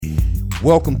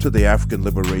Welcome to the African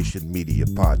Liberation Media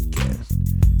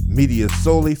Podcast. Media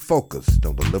solely focused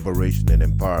on the liberation and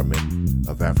empowerment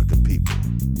of African people.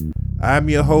 I'm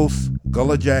your host,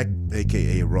 Gullah Jack,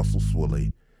 aka Russell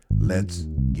Swilly. Let's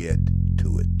get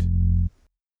to it.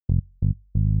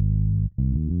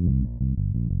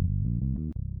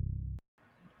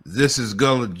 This is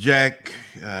Gullah Jack.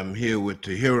 I'm here with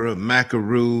Tahira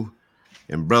Macaru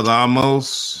and Brother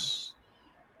Amos.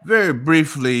 Very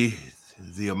briefly,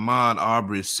 the Ahmaud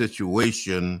Arbery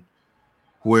situation,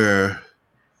 where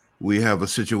we have a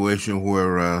situation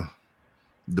where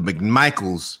the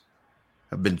McMichaels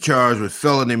have been charged with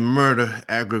felony murder,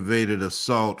 aggravated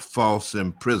assault, false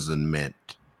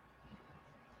imprisonment.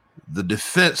 The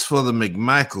defense for the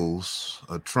McMichaels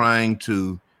are trying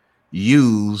to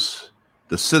use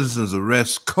the Citizens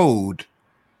Arrest Code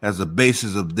as a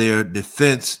basis of their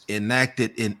defense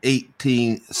enacted in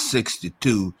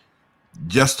 1862,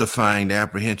 justifying the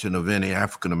apprehension of any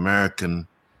African American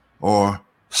or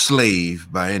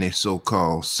slave by any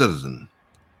so-called citizen.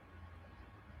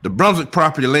 The Brunswick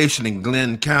population in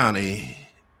Glenn County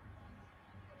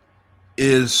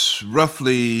is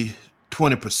roughly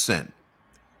 20%.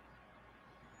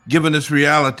 Given this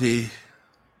reality,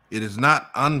 it is not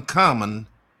uncommon,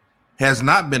 has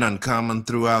not been uncommon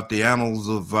throughout the annals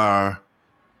of our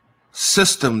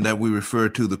system that we refer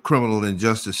to, the criminal and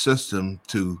justice system,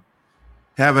 to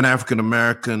have an African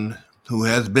American who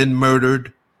has been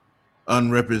murdered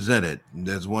unrepresented.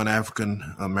 There's one African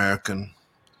American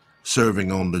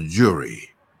serving on the jury.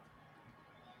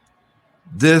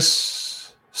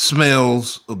 This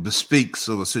smells or bespeaks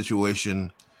of a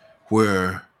situation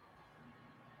where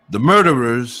the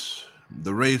murderers,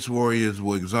 the race warriors,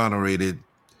 were exonerated,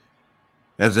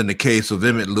 as in the case of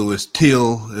Emmett Lewis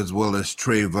Till, as well as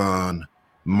Trayvon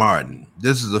Martin.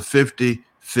 This is a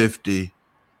 50-50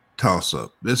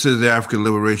 toss-up. This is the African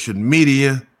Liberation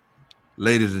Media.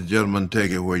 Ladies and gentlemen, take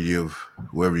it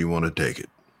wherever you want to take it.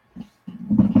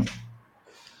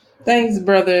 Thanks,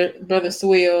 brother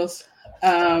Swills.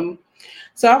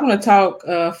 So I want to talk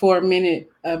for a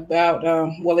minute about,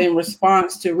 in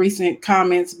response to recent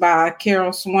comments by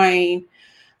Carol Swain,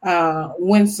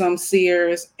 Winsome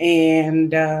Sears,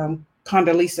 and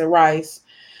Condoleezza Rice.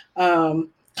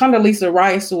 Condoleezza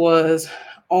Rice was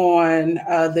on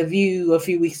The View a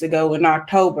few weeks ago in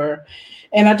October.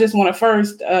 And I just want to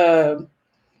first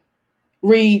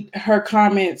read her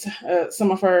comments,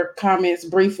 some of her comments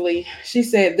briefly. She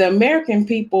said, "The American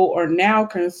people are now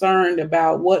concerned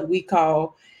about what we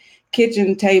call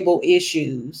kitchen table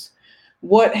issues.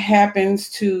 What happens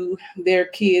to their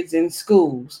kids in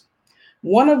schools?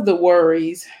 One of the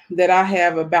worries that I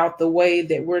have about the way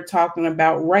that we're talking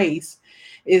about race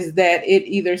is that it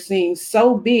either seems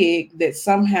so big that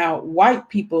somehow white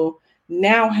people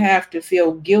now have to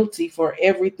feel guilty for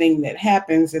everything that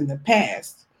happens in the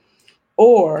past,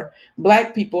 or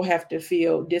Black people have to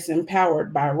feel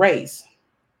disempowered by race."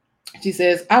 She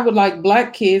says, "I would like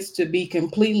Black kids to be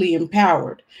completely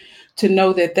empowered, to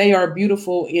know that they are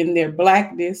beautiful in their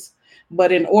Blackness.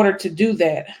 But in order to do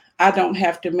that, I don't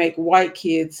have to make white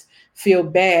kids feel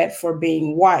bad for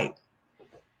being white."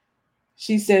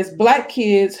 She says, Black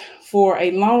kids for a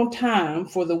long time,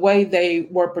 for the way they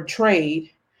were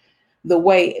portrayed, the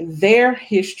way their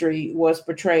history was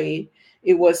portrayed,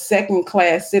 it was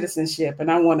second-class citizenship.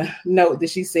 And I want to note that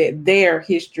she said their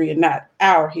history and not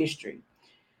our history.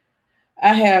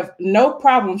 "I have no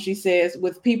problem," she says,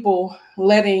 with people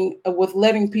letting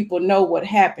people know what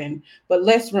happened. But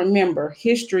let's remember,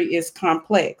 history is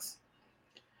complex.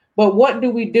 But what do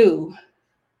we do?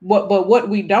 What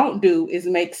we don't do is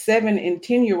make 7 and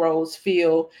 10-year-olds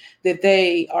feel that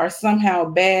they are somehow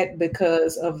bad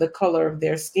because of the color of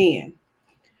their skin.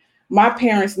 My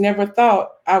parents never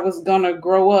thought I was going to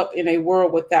grow up in a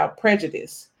world without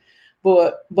prejudice.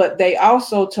 But they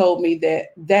also told me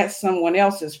that that's someone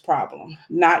else's problem,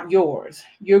 not yours.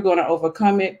 You're going to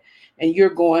overcome it, and you're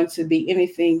going to be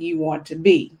anything you want to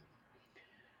be.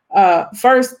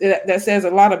 First, that says a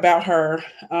lot about her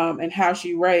and how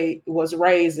she was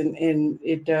raised, and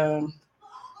it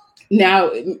now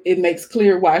it makes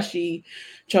clear why she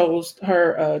chose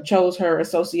her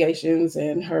associations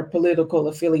and her political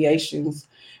affiliations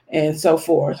and so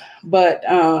forth. But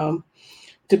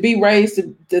to be raised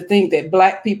to think that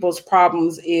Black people's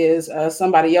problems is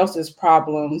somebody else's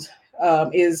problems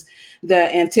is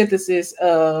the antithesis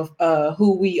of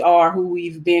who we are, who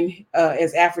we've been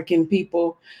as African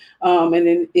people. And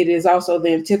then it is also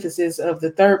the antithesis of the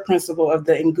third principle of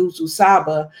the Nguzo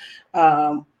Saba,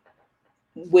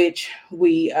 which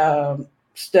we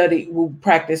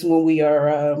practice when we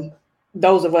are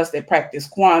those of us that practice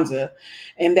Kwanzaa,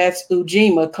 and that's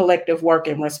Ujima, collective work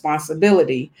and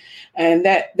responsibility. And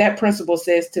that principle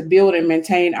says to build and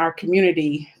maintain our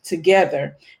community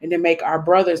together and to make our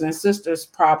brothers and sisters'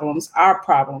 problems our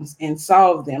problems and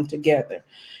solve them together.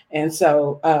 And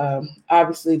so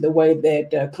obviously the way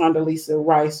that Condoleezza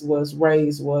Rice was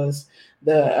raised was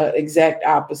the exact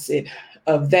opposite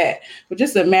of that. But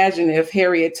just imagine if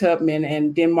Harriet Tubman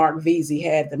and Denmark Vesey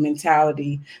had the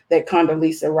mentality that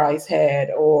Condoleezza Rice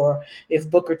had, or if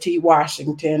Booker T.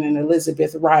 Washington and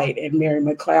Elizabeth Wright and Mary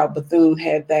McLeod Bethune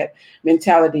had that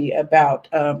mentality about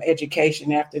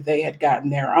education after they had gotten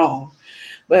their own.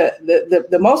 But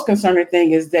the most concerning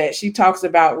thing is that she talks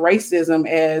about racism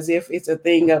as if it's a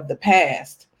thing of the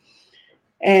past.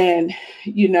 And,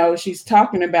 you know, she's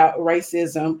talking about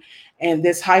racism and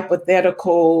this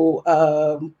hypothetical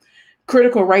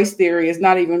critical race theory is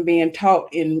not even being taught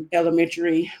in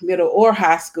elementary, middle, or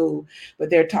high school, but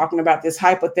they're talking about this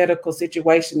hypothetical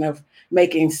situation of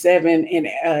making 7 and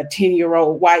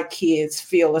 10-year-old white kids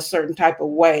feel a certain type of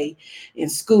way in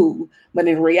school. But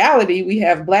in reality, we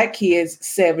have Black kids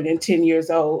 7 and 10 years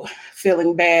old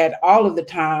feeling bad all of the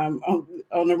time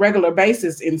on a regular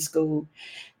basis in school.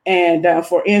 And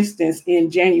for instance, in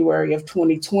January of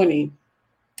 2020,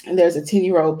 there's a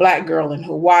 10-year-old Black girl in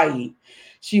Hawaii.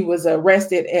 She was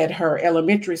arrested at her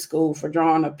elementary school for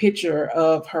drawing a picture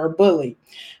of her bully.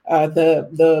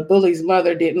 The bully's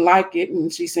mother didn't like it,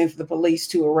 and she sent the police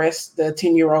to arrest the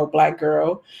 10-year-old Black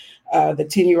girl. The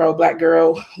 10-year-old Black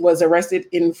girl was arrested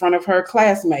in front of her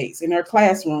classmates in her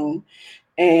classroom.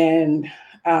 And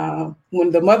when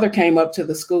the mother came up to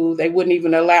the school, they wouldn't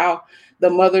even allow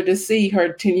the mother to see her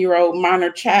 10-year-old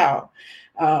minor child.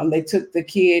 They took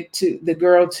the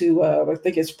girl to, I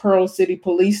think it's Pearl City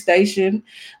Police Station,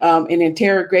 and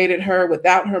interrogated her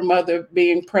without her mother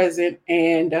being present,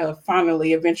 and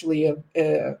finally, eventually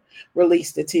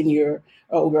released the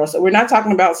 10-year-old girl. So we're not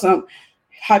talking about some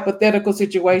hypothetical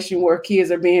situation where kids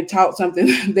are being taught something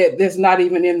that's not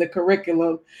even in the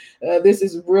curriculum. This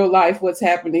is real life, what's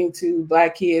happening to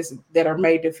Black kids that are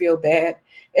made to feel bad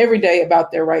every day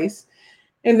about their race.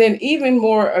 And then even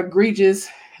more egregious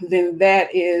than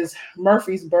that is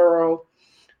Murfreesboro,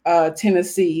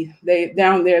 Tennessee. They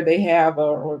have,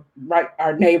 our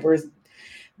neighbors,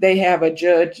 they have a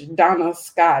Judge Donna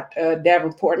Scott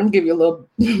Davenport. I'm gonna give you a little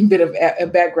bit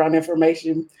of background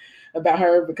information about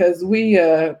her, because we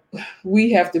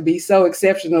have to be so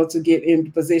exceptional to get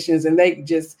into positions, and they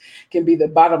just can be the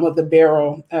bottom of the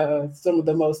barrel, some of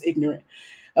the most ignorant.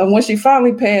 When she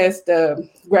finally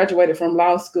graduated from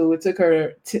law school, it took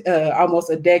her almost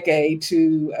a decade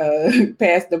to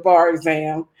pass the bar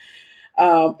exam.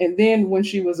 And then when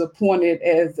she was appointed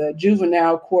as a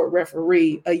juvenile court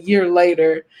referee, a year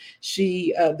later,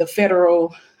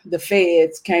 the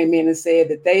feds came in and said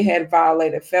that they had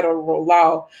violated federal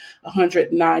law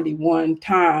 191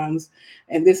 times.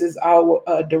 And this is all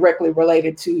directly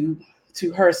related to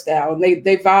her style. And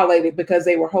they violated because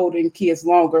they were holding kids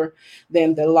longer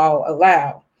than the law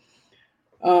allowed.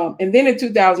 And then in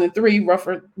 2003,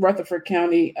 Rutherford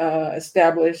County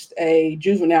established a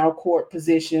juvenile court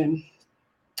position,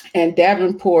 and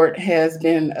Davenport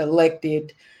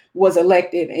was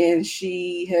elected, and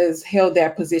she has held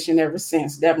that position ever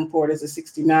since. Davenport is a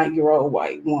 69-year-old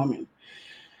white woman.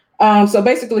 So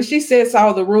basically, she sets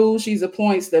all the rules. She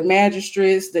appoints the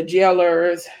magistrates, the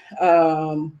jailers,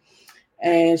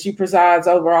 and she presides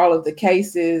over all of the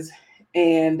cases.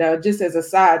 And just as a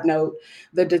side note,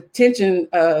 the detention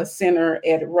center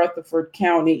at Rutherford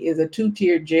County is a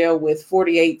 2-tiered jail with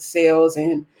 48 cells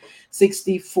and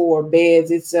 64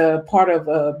 beds. It's a part of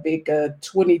a big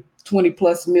 20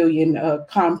 plus million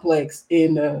complex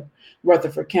in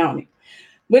Rutherford County.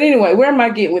 But anyway, where am I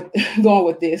going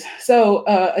with this? So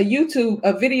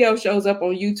a video shows up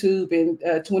on YouTube in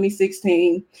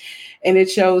 2016, and it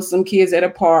shows some kids at a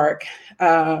park.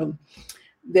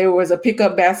 There was a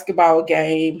pickup basketball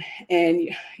game, and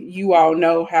you all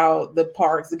know how the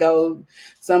parks go.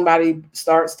 Somebody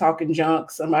starts talking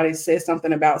junk. Somebody says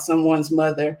something about someone's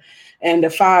mother, and a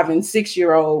 5 and 6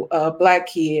 year old Black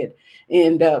kid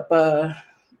end up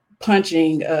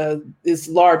punching this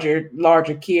larger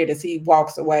kid as he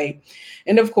walks away.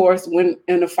 And of course, when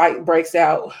a fight breaks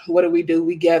out, what do?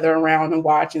 We gather around and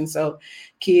watch. And so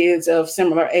kids of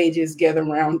similar ages gather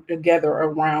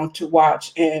around to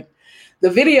watch. And the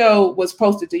video was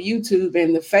posted to YouTube,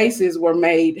 and the faces were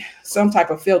made some type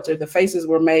of filter. The faces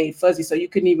were made fuzzy, so you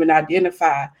couldn't even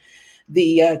identify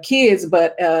the kids.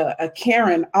 But a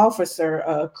Karen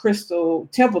officer, Crystal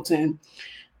Templeton,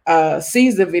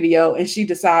 sees the video, and she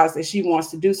decides that she wants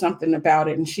to do something about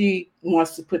it, and she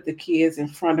wants to put the kids in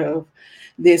front of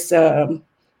this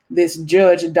this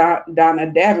judge,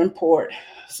 Donna Davenport,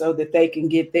 so that they can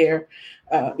get their,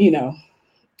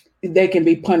 they can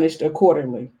be punished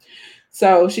accordingly.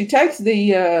 So she takes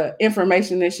the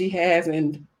information that she has,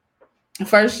 and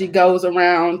first she goes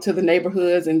around to the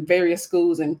neighborhoods and various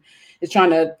schools and is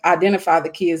trying to identify the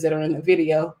kids that are in the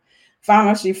video.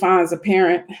 Finally, she finds a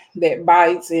parent that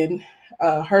bites, and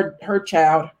her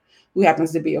child, who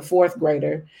happens to be a fourth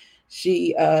grader,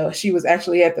 she was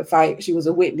actually at the fight. She was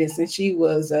a witness, and she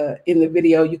was in the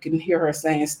video. You can hear her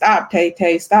saying, "Stop, Tay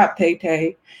Tay! Stop, Tay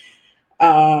Tay!"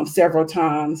 Several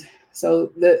times.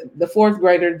 So the fourth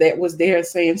grader that was there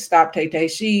saying "Stop, Tay Tay,"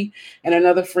 she and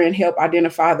another friend helped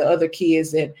identify the other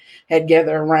kids that had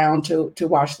gathered around to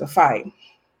watch the fight.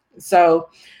 So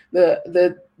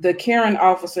the Karen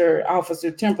officer, Officer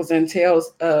Templeton,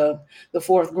 tells the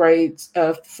fourth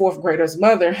grader's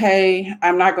mother, "Hey,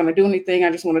 I'm not going to do anything.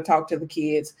 I just want to talk to the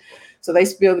kids." So they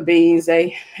spilled the beans.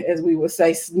 They, as we would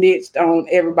say, snitched on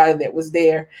everybody that was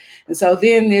there. And so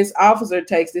then this officer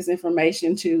takes this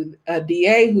information to a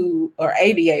DA or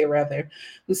ADA rather,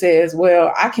 who says,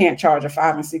 "Well, I can't charge a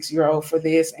 5 and 6 year old for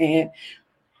this, and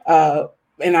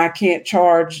I can't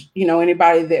charge,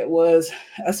 anybody that was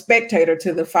a spectator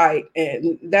to the fight."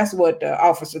 And that's what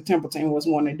Officer Templeton was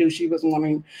wanting to do. She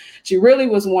really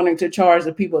was wanting to charge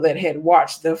the people that had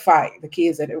watched the fight, the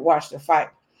kids that had watched the fight.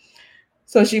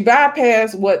 So she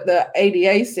bypassed what the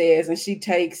ADA says, and she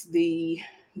takes the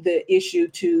issue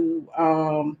to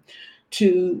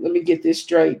let me get this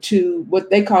straight, to what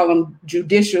they call them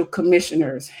judicial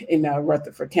commissioners in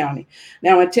Rutherford County.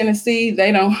 Now in Tennessee,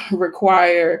 they don't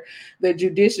require the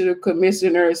judicial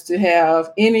commissioners to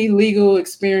have any legal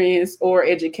experience or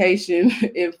education.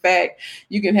 In fact,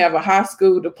 you can have a high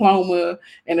school diploma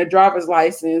and a driver's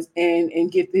license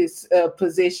and get this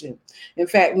position. In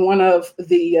fact, one of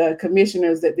the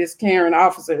commissioners that this Karen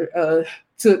officer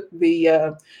took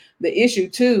the issue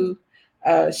to,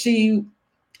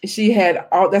 she had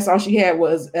that's all she had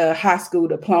was a high school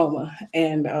diploma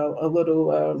and a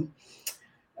little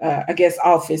I guess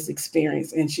office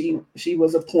experience, and she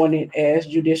was appointed as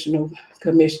judicial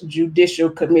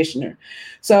commissioner.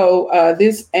 So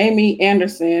this Amy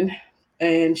Anderson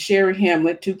and Sherry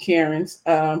Hamlet, two Karens,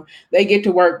 they get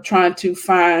to work trying to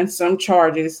find some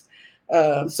charges,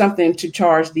 something to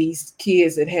charge these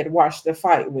kids that had watched the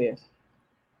fight with.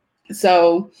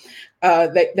 So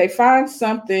they find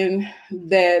something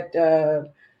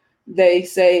that they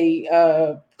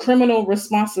say criminal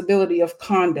responsibility of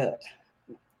conduct.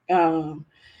 And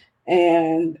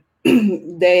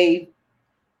they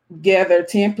gather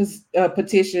 10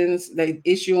 petitions, they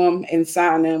issue them and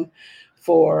sign them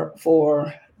for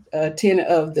 10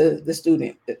 of the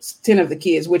students, 10 of the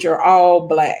kids, which are all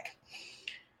Black.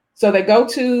 So they go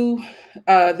to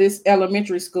this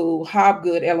elementary school,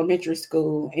 Hobgood Elementary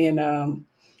School in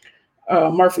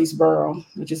Murfreesboro,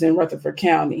 which is in Rutherford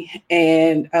County.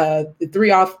 And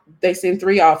they send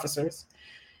 3 officers,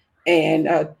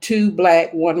 and 2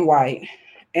 Black, 1 white.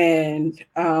 And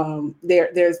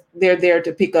they're there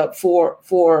to pick up four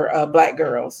Black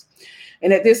girls.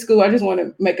 And at this school, I just want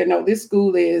to make a note. This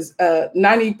school is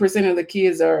 90% of the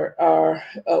kids are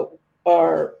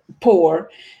poor,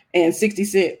 and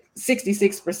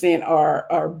 66%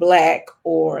 are Black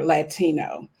or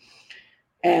Latino.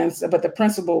 And so, but the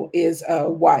principal is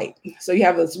white. So you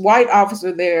have this white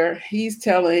officer there. He's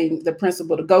telling the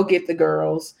principal to go get the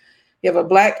girls. You have a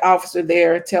Black officer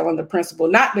there telling the principal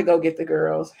not to go get the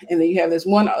girls. And then you have this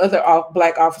one other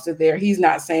Black officer there. He's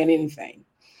not saying anything.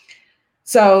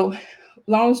 So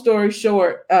long story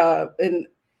short, and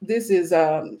this is,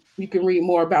 you can read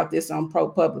more about this on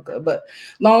ProPublica, but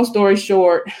long story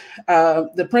short,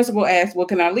 the principal asked, "Well,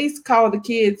 can I at least call the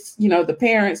kids, the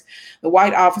parents?" The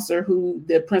white officer, who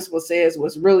the principal says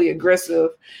was really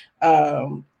aggressive,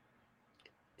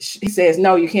 he says,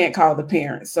 "No, you can't call the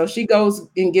parents." So she goes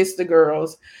and gets the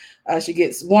girls. She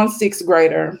gets one 6th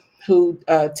grader who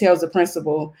tells the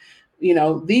principal,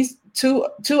 these two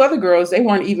other girls, they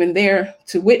weren't even there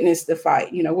to witness the fight.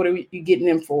 What are you getting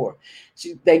them for?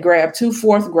 They grabbed 2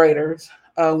 4th graders,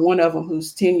 one of them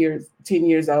who's 10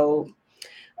 years old.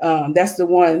 That's the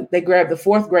one, they grabbed the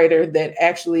 4th grader that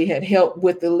actually had helped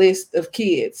with the list of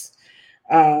kids.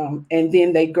 And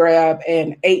then they grab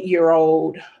an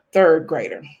 8-year-old 3rd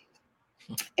grader.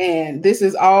 And this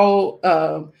is all,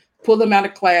 pull them out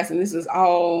of class. And this is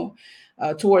all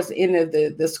towards the end of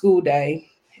the school day.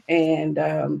 And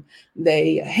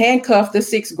they handcuff the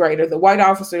 6th grader. The white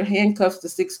officer handcuffs the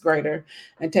 6th grader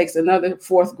and takes another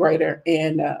 4th grader,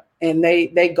 and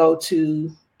they go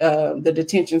to the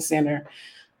detention center.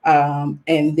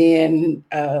 And then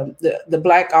the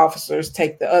Black officers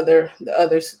take the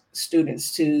other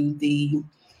students to the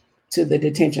to the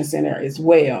detention center as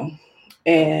well.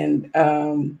 And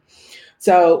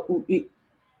so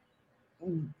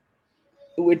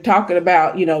we're talking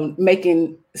about,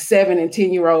 making 7 and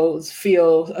 10-year-olds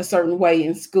feel a certain way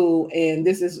in school. And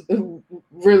this is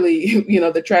really,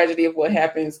 the tragedy of what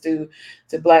happens to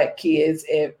Black kids,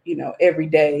 every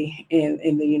day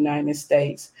in the United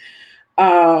States.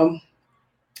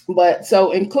 But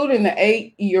so including the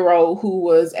 8-year-old who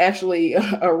was actually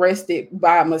arrested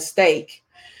by mistake,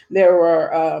 there were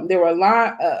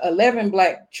 11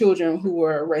 Black children who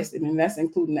were arrested, and that's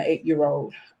including the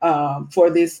 8-year-old for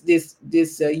this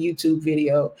YouTube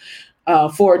video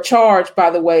for a charge, by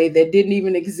the way, that didn't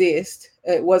even exist.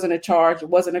 It wasn't a charge. It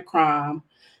wasn't a crime.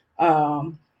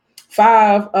 5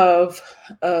 of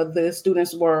the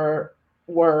students were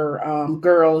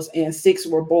girls and 6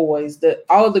 were boys.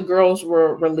 All of the girls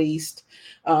were released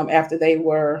after they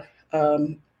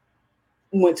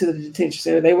went to the detention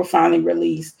center. They were finally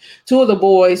released. 2 of the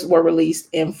boys were released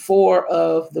and 4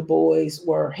 of the boys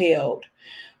were held.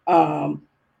 And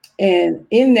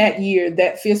in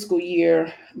that fiscal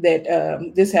year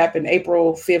that this happened,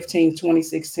 April 15,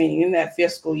 2016, in that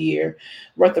fiscal year,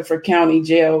 Rutherford County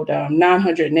jailed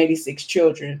 986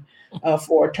 children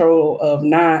for a total of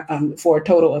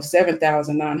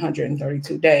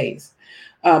 7,932 days.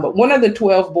 But one of the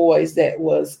 12 boys that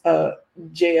was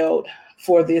jailed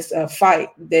for this fight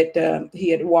that he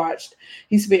had watched,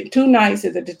 he spent 2 nights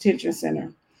at the detention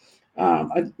center.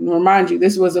 I remind you,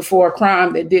 this was for a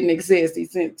crime that didn't exist. He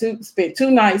spent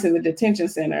 2 nights in the detention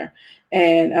center,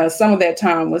 and some of that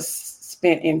time was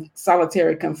spent in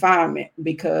solitary confinement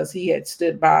because he had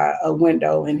stood by a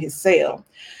window in his cell.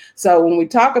 So when we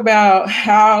talk about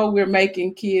how we're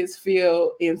making kids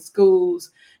feel in schools,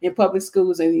 in public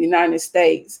schools in the United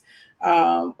States,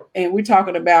 and we're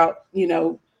talking about,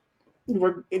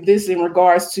 this in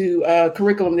regards to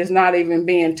curriculum that's not even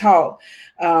being taught.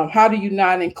 How do you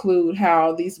not include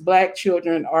how these Black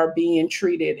children are being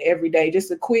treated every day?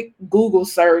 Just a quick Google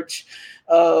search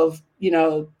of,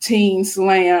 teen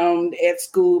slammed at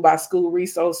school by school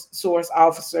resource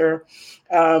officer.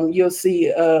 You'll see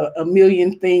a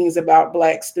million things about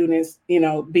Black students,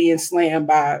 being slammed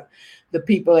by the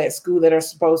people at school that are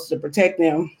supposed to protect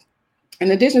them.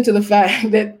 In addition to the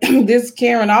fact that this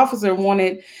caring officer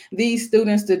wanted these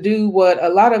students to do what a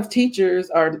lot of teachers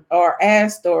are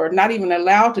asked or not even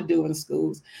allowed to do in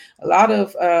schools. A lot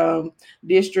of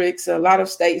districts, a lot of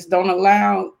states don't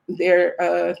allow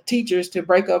their teachers to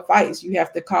break up fights. You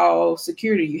have to call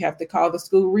security. You have to call the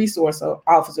school resource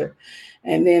officer.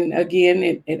 And then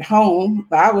again, at home,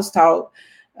 I was taught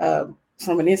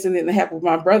from an incident that happened with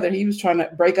my brother. He was trying to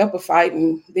break up a fight,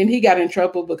 and then he got in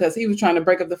trouble because he was trying to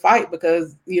break up the fight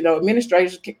because,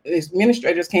 administrators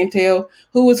can't tell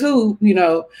who is who,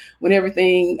 when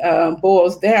everything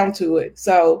boils down to it.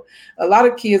 So a lot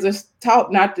of kids are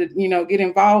taught not to, get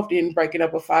involved in breaking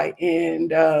up a fight.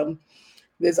 And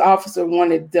this officer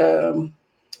wanted the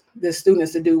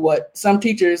students to do what some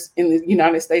teachers in the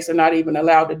United States are not even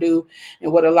allowed to do,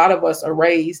 and what a lot of us are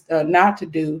raised not to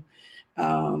do.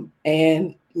 And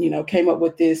came up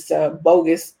with this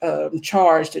bogus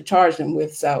charge to charge them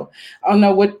with. So I don't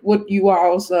know what you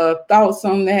all's thoughts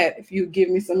on that. If you give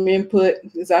me some input,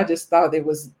 because I just thought it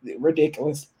was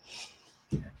ridiculous.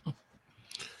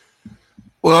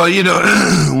 Well,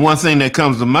 one thing that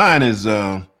comes to mind is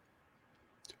one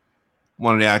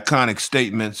of the iconic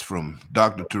statements from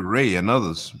Dr. Touré and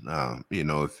others.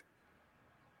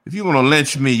 If you want to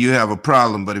lynch me, you have a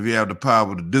problem, but if you have the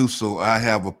power to do so, I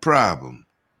have a problem.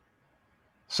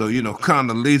 So,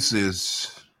 Condoleezza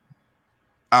is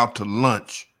out to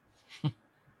lunch.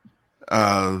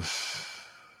 That's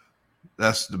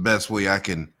the best way I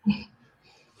can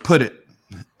put it.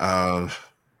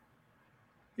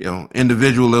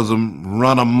 Individualism,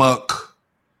 run amok,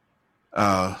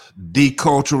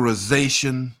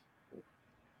 deculturalization,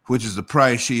 which is the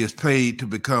price she has paid to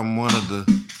become one of the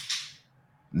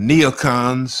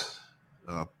neocons,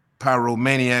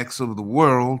 pyromaniacs of the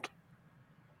world.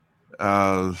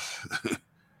 I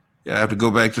have to go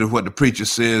back to what the preacher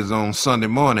says on Sunday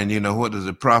morning. What does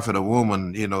it profit a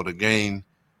woman, to gain,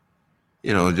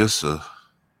 just a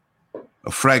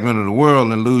fragment of the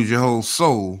world and lose your whole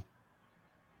soul?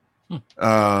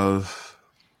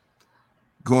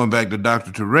 Going back to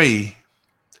Dr. Touré,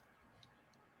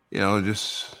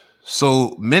 just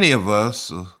so many of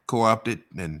us are co-opted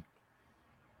and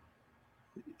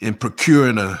in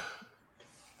procuring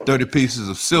 30 pieces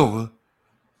of silver.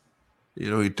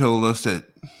 He told us that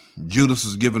Judas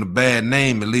was given a bad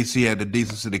name. At least he had the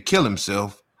decency to kill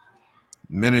himself.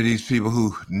 Many of these people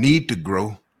who need to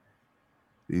grow,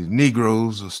 these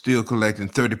Negroes, are still collecting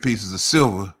 30 pieces of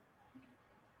silver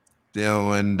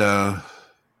And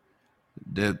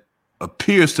there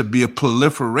appears to be a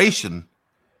proliferation.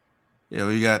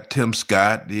 You got Tim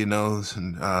Scott, and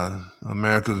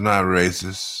America's not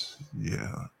racist.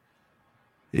 Yeah.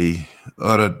 He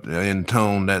uttered,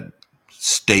 intoned that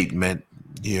statement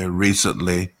here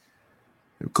recently.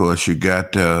 Of course, you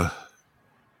got the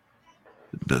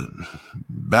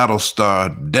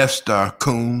Battlestar, Death Star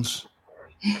Coons,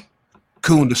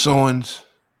 Coon de Soins.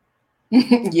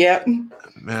 Yep.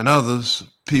 And others,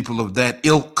 people of that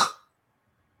ilk.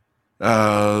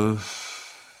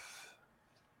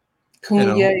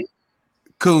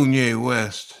 Kanye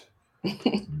West,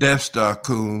 Death Star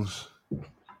Coons.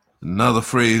 Another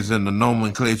phrase in the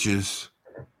nomenclatures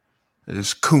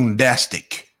is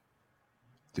coondastic.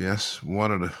 Yes,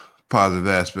 one of the positive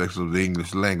aspects of the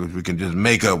English language. We can just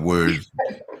make up words.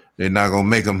 They're not going to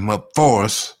make them up for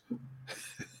us.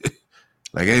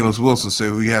 Like Amos Wilson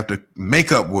said, we have to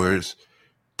make up words.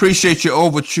 Appreciate your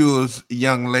overtures,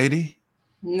 young lady.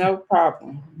 No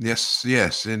problem.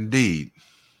 Yes, indeed.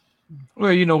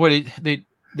 Well, you know what,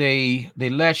 they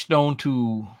latched on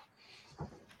to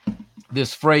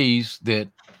this phrase that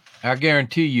I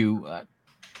guarantee you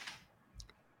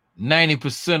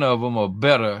 90% of them or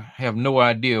better have no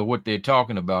idea what they're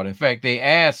talking about. In fact, they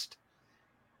asked,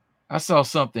 I saw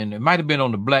something, it might have been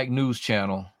on the Black News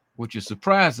Channel, which is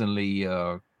surprisingly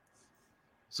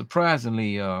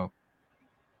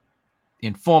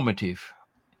informative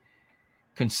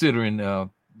considering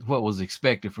what was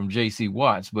expected from J.C.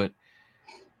 Watts. But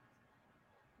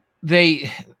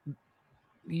they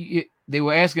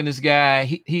were asking this guy,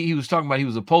 he was talking about he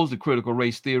was opposed to critical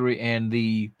race theory, and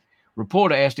the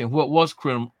reporter asked him what was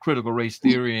critical race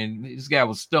theory, and this guy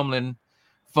was stumbling,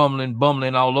 fumbling,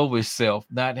 bumbling all over himself.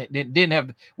 Didn't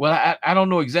have, well, I don't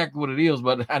know exactly what it is,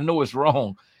 but I know it's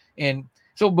wrong. And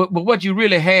so, but what you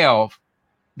really have,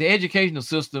 the educational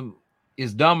system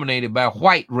is dominated by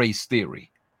white race theory.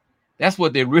 That's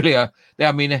what they really are.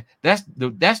 I mean, that's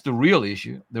the real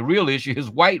issue. The real issue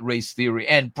is white race theory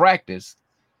and practice,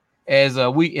 as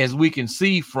we can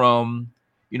see from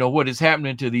what is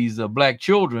happening to these black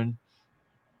children,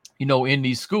 in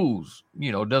these schools.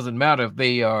 It doesn't matter if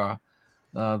they are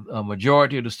a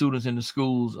majority of the students in the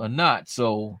schools or not.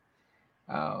 So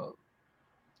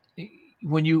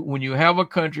when you have a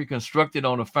country constructed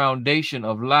on a foundation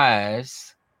of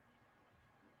lies,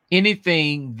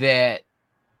 anything that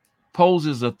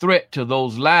poses a threat to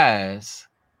those lies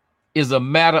is a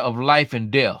matter of life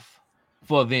and death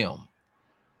for them.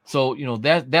 So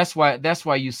that's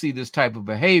why you see this type of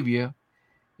behavior.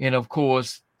 And of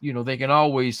course, they can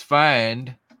always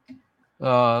find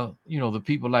the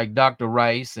people like Dr.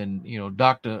 Rice and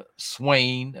Dr.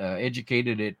 Swain,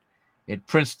 educated at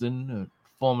Princeton,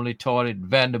 formerly taught at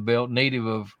Vanderbilt, native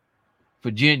of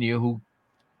Virginia, who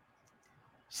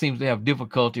seems to have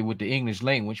difficulty with the English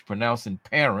language, pronouncing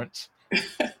parents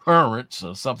or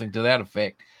something to that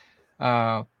effect.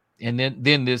 And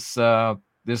then this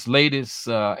latest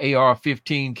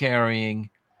AR-15 carrying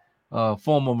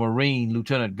former Marine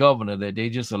Lieutenant Governor that they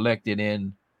just elected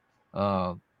in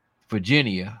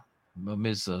Virginia,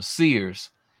 Ms.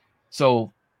 Sears.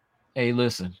 So, hey,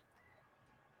 listen,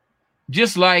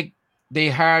 just like they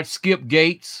hired Skip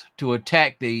Gates to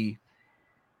attack the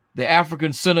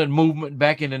African Synod movement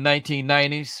back in the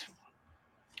 1990s,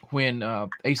 when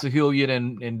Asa Hilliard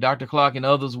and Dr. Clark and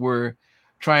others were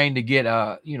trying to get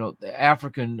the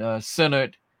African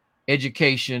Synod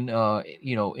education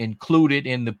included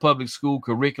in the public school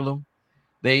curriculum.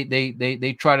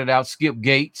 They trotted out Skip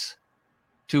Gates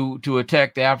to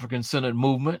attack the African Synod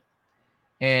movement,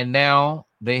 and now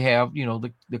they have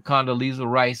the Condoleezza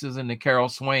Rices and the Carol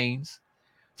Swains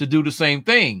to do the same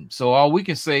thing. So all we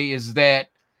can say is that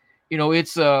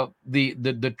it's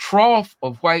the trough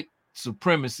of white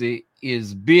supremacy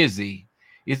is busy.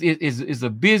 It's a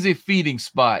busy feeding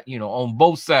spot, on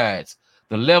both sides,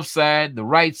 the left side, the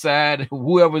right side,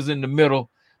 whoever's in the middle.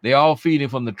 They're all feeding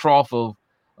from the trough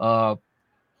of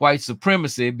white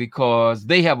supremacy because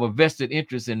they have a vested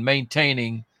interest in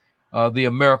maintaining the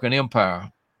American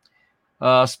empire.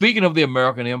 Speaking of the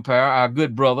American empire, our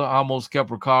good brother Amos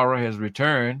Keprakara has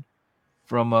returned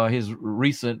from his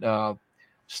recent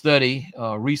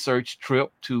research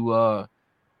trip to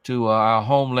our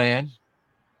homeland,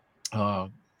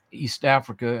 East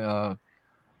Africa.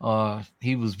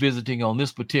 He was visiting on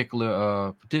this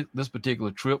particular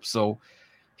trip, so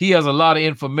he has a lot of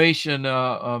information,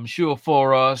 I'm sure,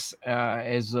 for us,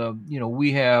 as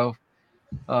we have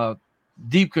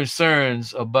deep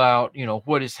concerns about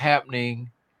what is happening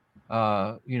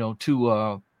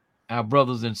to our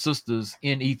brothers and sisters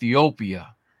in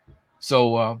Ethiopia.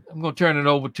 So I'm going to turn it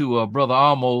over to Brother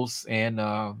Amos, and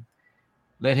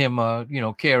let him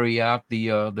carry out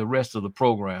the rest of the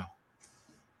program.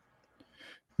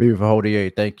 Viva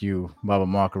Hodier, thank you, Baba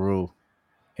Makaru.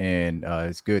 And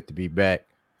it's good to be back.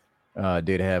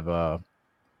 Did have a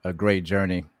great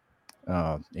journey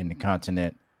in the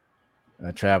continent,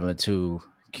 traveling to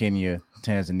Kenya,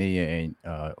 Tanzania,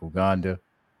 and Uganda,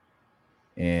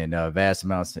 and vast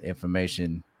amounts of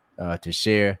information to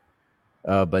share.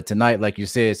 But tonight, like you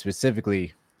said,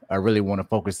 specifically, I really want to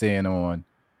focus in on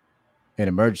an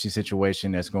emergency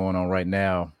situation that's going on right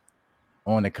now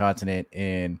on the continent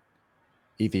in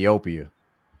Ethiopia.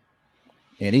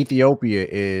 And Ethiopia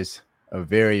is a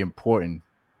very important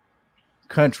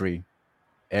country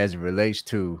as it relates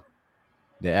to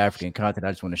the African continent.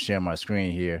 I just want to share my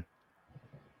screen here.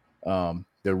 The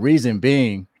reason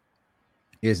being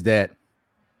is that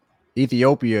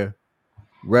Ethiopia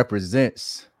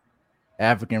represents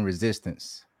African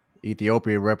resistance.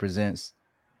 Ethiopia represents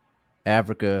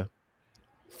Africa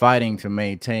fighting to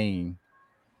maintain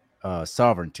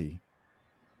sovereignty.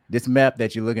 This map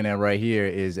that you're looking at right here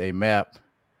is a map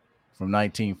from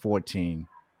 1914.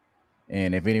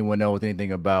 And if anyone knows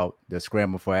anything about the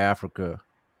Scramble for Africa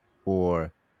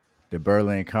or the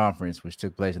Berlin Conference, which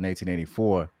took place in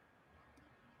 1884,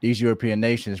 these European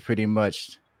nations pretty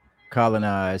much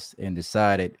colonized and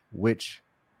decided which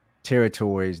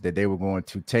territories that they were going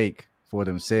to take for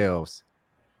themselves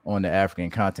on the African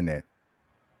continent.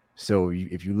 So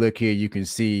if you look here, you can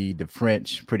see the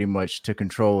French pretty much took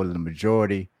control of the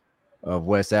majority of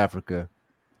West Africa.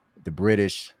 The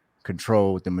British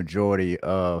controlled the majority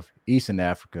of Eastern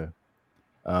Africa.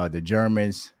 The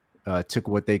Germans took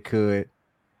what they could.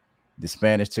 The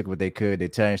Spanish took what they could. The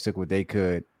Italians took what they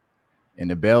could. And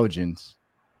the Belgians,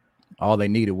 all they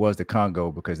needed was the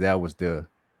Congo, because that was the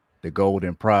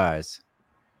golden prize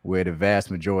where the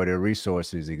vast majority of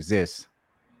resources exist.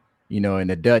 And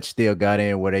the Dutch still got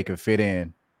in where they could fit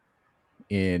in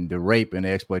the rape and the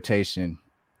exploitation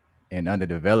and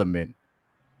underdevelopment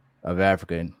of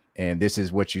Africa. And this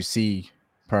is what you see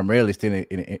primarily still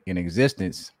in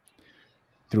existence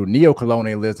through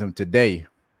neocolonialism today.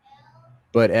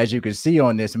 But as you can see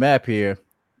on this map here,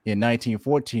 in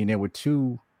 1914, there were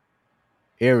two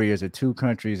areas or two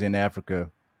countries in Africa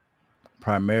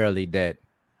primarily that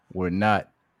were not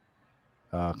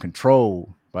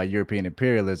controlled by European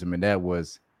imperialism, and that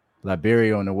was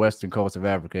Liberia on the western coast of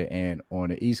Africa, and on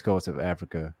the east coast of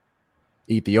Africa,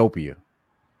 Ethiopia.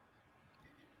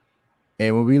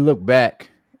 And when we look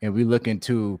back and we look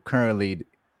into currently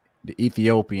the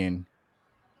Ethiopian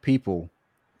people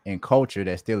and culture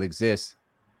that still exists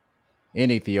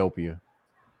in Ethiopia,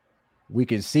 we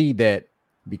can see that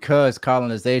because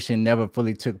colonization never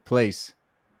fully took place,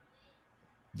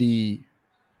 the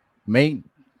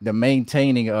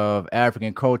maintaining of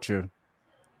African culture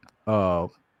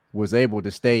was able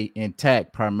to stay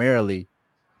intact primarily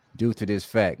due to this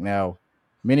fact. Now,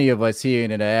 many of us here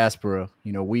in the diaspora,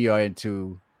 we are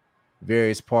into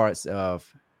various parts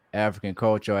of African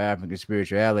culture, African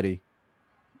spirituality,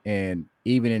 and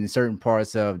even in certain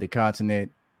parts of the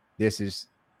continent, this is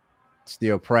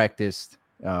still practiced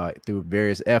through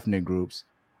various ethnic groups.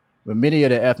 But many of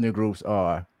the ethnic groups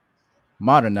are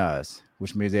modernized,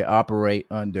 which means they operate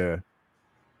under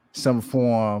some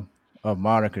form of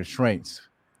modern constraints,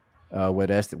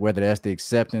 whether that's the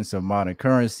acceptance of modern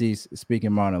currencies,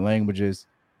 speaking modern languages,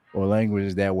 or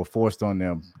languages that were forced on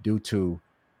them due to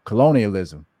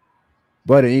colonialism.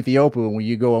 But in Ethiopia, when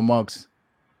you go amongst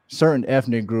certain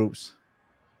ethnic groups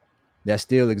that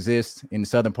still exist in the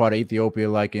southern part of Ethiopia,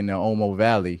 like in the Omo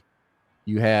Valley,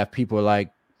 you have people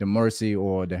like the Mercy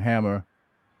or the Hammer,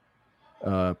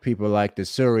 people like the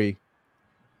Suri,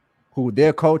 who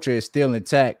their culture is still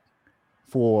intact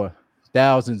for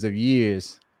thousands of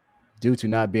years due to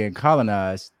not being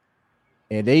colonized,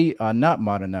 and they are not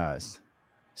modernized.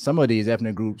 Some of these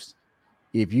ethnic groups,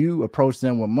 if you approach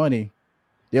them with money,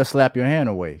 they'll slap your hand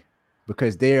away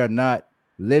because they are not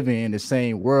living in the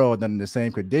same world under the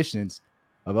same conditions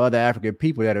of other African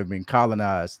people that have been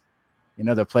colonized in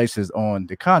other places on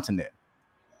the continent.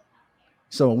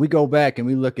 So when we go back and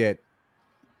we look at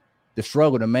the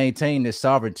struggle to maintain this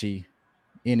sovereignty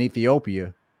in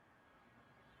Ethiopia,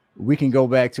 we can go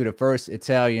back to the first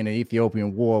Italian and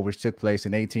Ethiopian War, which took place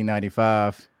in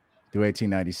 1895 through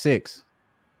 1896.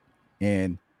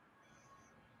 And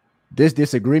this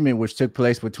disagreement, which took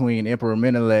place between Emperor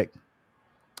Menelik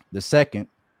II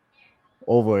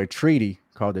over a treaty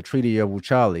called the Treaty of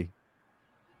Uchali.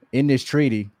 In this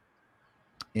treaty,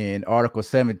 in Article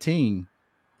 17,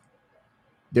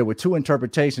 there were two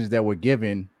interpretations that were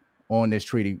given on this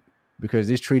treaty, because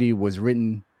this treaty was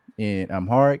written in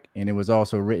Amharic and it was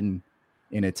also written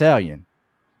in Italian.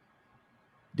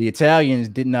 The Italians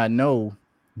did not know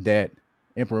that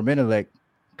Emperor Menelik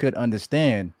could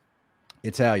understand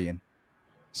Italian.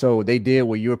 So they did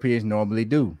what Europeans normally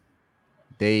do.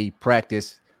 They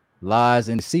practiced lies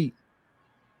and deceit.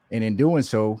 And in doing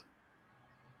so,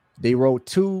 they wrote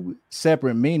two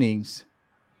separate meanings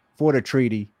for the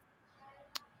treaty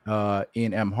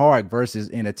in Amharic versus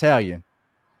in Italian.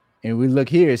 And we look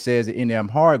here, it says in the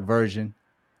Amharic version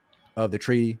of the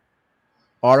treaty,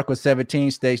 Article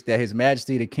 17 states that His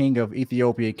Majesty the King of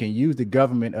Ethiopia can use the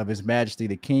government of His Majesty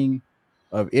the King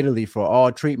of Italy for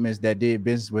all treatments that did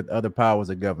business with other powers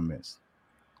or governments.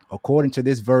 According to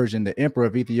this version, the Emperor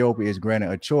of Ethiopia is granted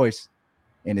a choice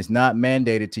and is not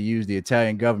mandated to use the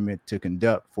Italian government to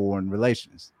conduct foreign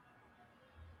relations.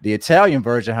 The Italian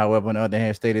version, however, on the other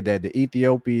hand, stated that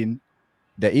Ethiopia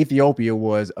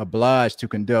was obliged to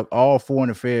conduct all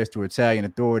foreign affairs to Italian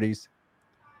authorities,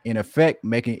 in effect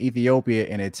making Ethiopia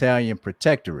an Italian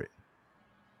protectorate.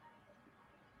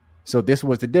 So this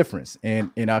was the difference.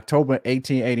 And in October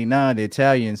 1889, the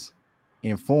Italians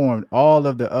informed all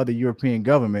of the other European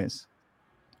governments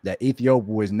that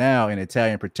Ethiopia was now an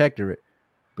Italian protectorate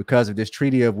because of this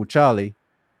Treaty of Wuchale,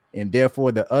 and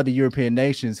therefore the other European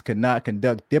nations could not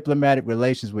conduct diplomatic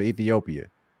relations with Ethiopia,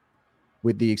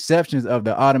 with the exceptions of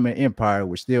the Ottoman Empire,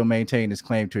 which still maintained its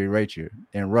claim to Eritrea,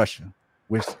 and Russia,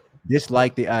 which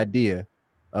disliked the idea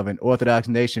of an Orthodox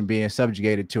nation being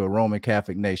subjugated to a Roman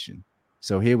Catholic nation.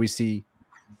 So here we see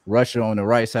Russia on the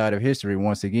right side of history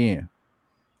once again.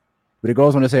 But it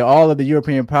goes on to say all of the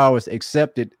European powers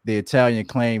accepted the Italian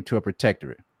claim to a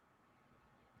protectorate.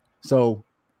 So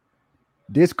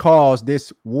this caused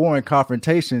this war and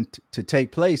confrontation to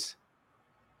take place,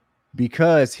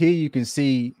 because here you can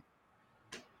see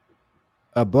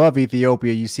above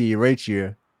Ethiopia, you see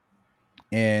Eritrea,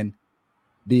 and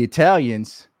the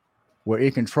Italians were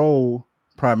in control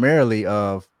primarily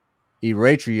of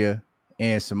Eritrea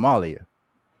and Somalia.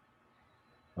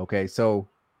 Okay, so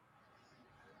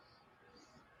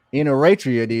in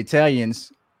Eritrea, the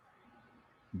Italians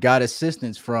got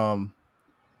assistance from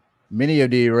many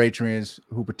of the Eritreans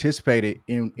who participated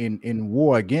in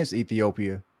war against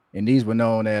Ethiopia, and these were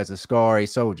known as Askari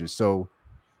soldiers. So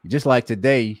just like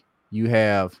today, you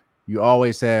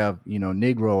always have,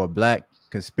 Negro or black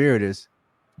conspirators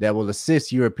that will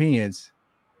assist Europeans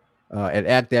and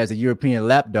act as a European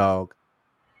lapdog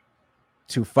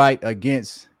to fight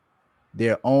against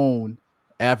their own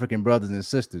African brothers and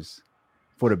sisters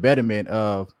for the betterment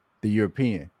of the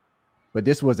European. But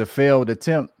this was a failed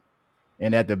attempt.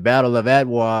 And at the Battle of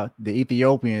Adwa, the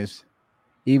Ethiopians,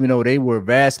 even though they were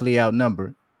vastly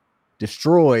outnumbered,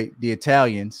 destroyed the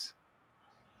Italians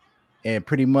and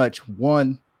pretty much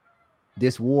won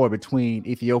this war between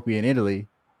Ethiopia and Italy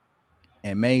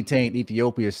and maintained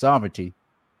Ethiopia's sovereignty,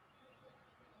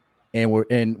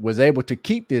 and was able to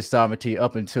keep this sovereignty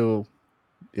up until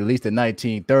at least the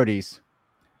 1930s,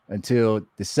 until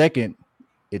the Second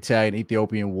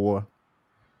Italian-Ethiopian War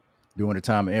during the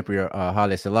time of Emperor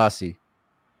Haile Selassie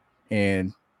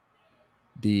and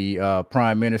the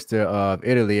Prime Minister of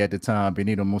Italy at the time,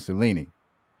 Benito Mussolini.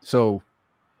 So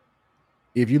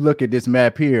if you look at this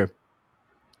map here,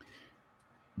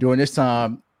 during this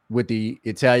time with the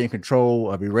Italian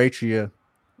control of Eritrea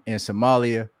and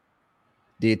Somalia,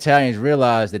 the Italians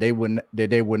realized that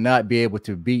they would not be able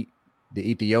to beat the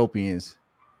Ethiopians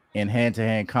in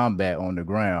hand-to-hand combat on the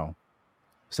ground.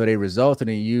 So they resulted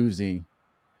in using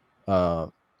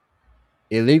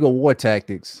illegal war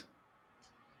tactics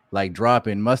like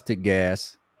dropping mustard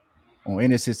gas on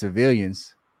innocent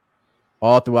civilians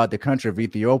all throughout the country of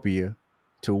Ethiopia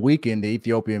to weaken the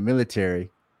Ethiopian military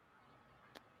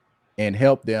and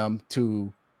help them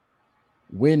to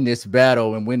win this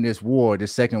battle and win this war, the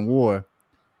second war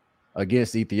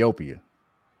against Ethiopia.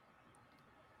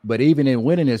 But even in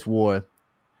winning this war,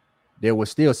 there were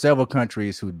still several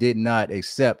countries who did not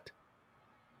accept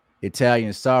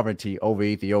Italian sovereignty over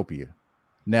Ethiopia.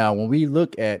 Now, when we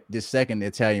look at this second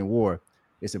Italian war,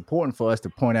 it's important for us to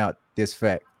point out this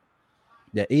fact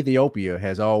that Ethiopia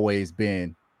has always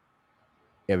been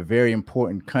a very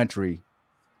important country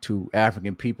to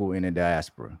African people in the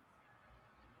diaspora.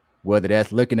 Whether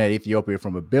that's looking at Ethiopia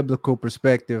from a biblical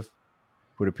perspective,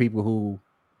 for the people who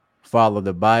follow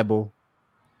the Bible,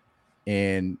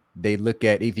 and they look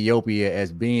at Ethiopia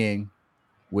as being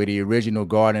where the original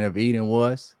Garden of Eden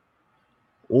was,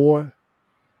 or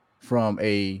from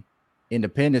a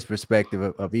independence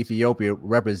perspective of Ethiopia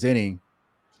representing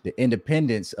the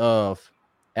independence of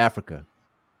Africa.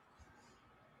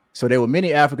 So there were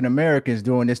many African Americans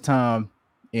during this time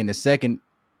in the Second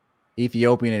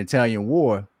Ethiopian and Italian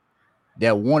War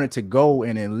that wanted to go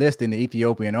and enlist in the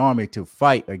Ethiopian army to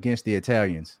fight against the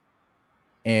Italians.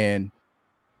 And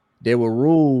there were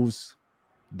rules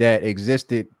that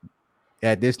existed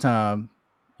at this time,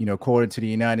 according to the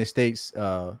United States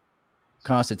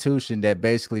Constitution, that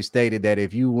basically stated that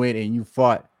if you went and you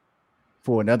fought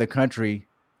for another country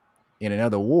in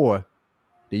another war,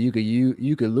 that you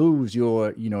could lose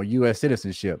your U.S.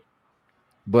 citizenship.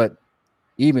 But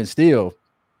even still,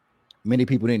 many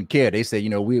people didn't care. They said,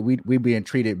 we being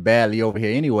treated badly over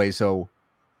here anyway, so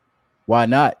why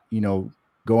not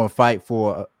go and fight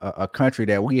for a country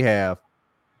that we have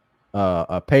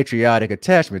a patriotic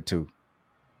attachment to?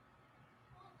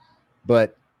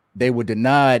 But they were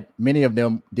denied. Many of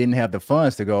them didn't have the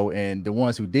funds to go, and the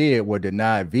ones who did were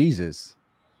denied visas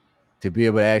to be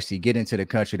able to actually get into the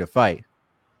country to fight.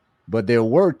 But there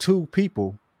were two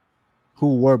people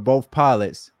who were both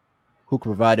pilots who could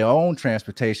provide their own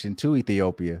transportation to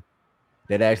Ethiopia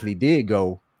that actually did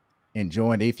go and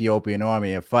join the Ethiopian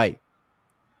army and fight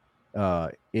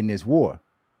in this war.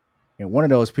 And one of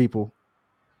those people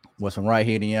was from right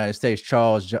here in the United States,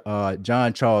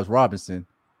 John Charles Robinson,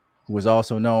 who was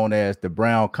also known as the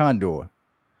Brown Condor.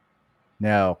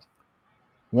 Now,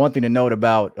 one thing to note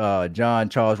about John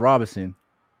Charles Robinson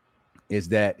is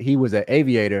that he was an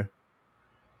aviator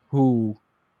who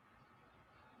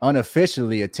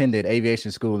unofficially attended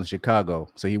aviation school in Chicago.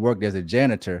 So he worked as a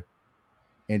janitor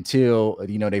until,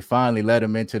 they finally let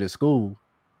him into the school.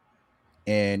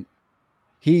 And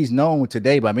he's known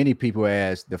today by many people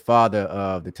as the father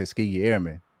of the Tuskegee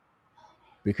Airmen,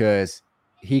 because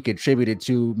he contributed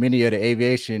to many of the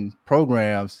aviation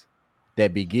programs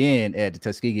that began at the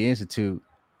Tuskegee Institute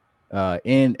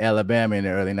in Alabama in the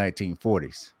early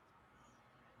 1940s.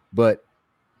 But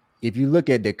if you look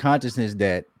at the consciousness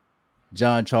that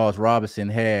John Charles Robinson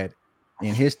had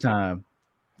in his time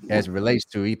as it relates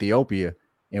to Ethiopia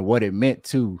and what it meant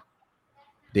to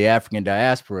the African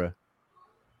diaspora,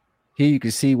 here you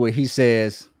can see where he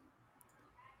says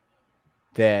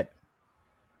that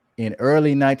in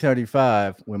early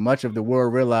 1935, when much of the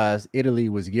world realized Italy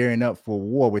was gearing up for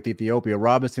war with Ethiopia,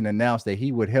 Robinson announced that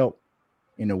he would help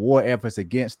in the war efforts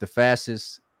against the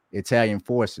fascist Italian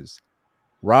forces.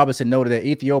 Robinson noted that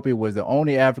Ethiopia was the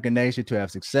only African nation to have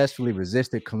successfully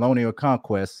resisted colonial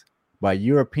conquests by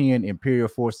European imperial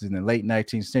forces in the late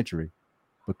 19th century.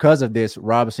 Because of this,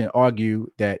 Robinson argued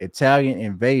that Italian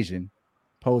invasion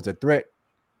posed a threat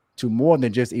to more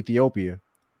than just Ethiopia,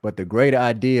 but the greater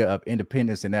idea of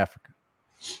independence in Africa.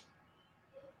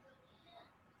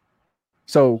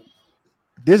 So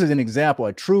this is an example,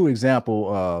 a true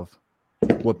example of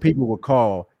what people would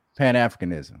call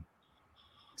Pan-Africanism.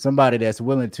 Somebody that's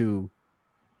willing to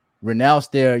renounce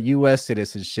their U.S.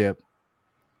 citizenship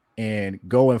and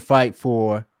go and fight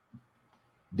for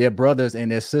their brothers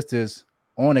and their sisters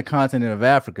on the continent of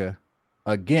Africa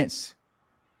against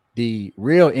the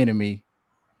real enemy,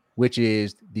 which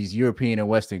is these European and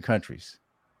Western countries.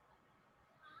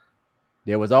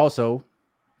 There was also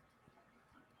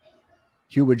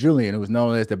Hubert Julian, who was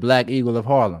known as the Black Eagle of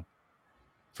Harlem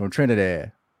from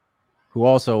Trinidad, who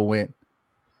also went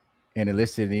and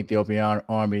enlisted in the Ethiopian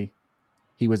army.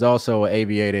 He was also an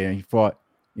aviator and he fought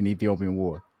in the Ethiopian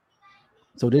War.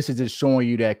 So this is just showing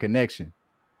you that connection.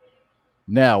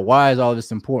 Now, why is all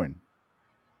this important?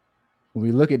 When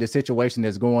we look at the situation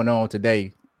that's going on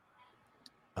today,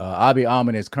 Abiy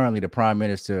Ahmed is currently the prime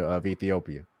minister of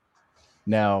Ethiopia.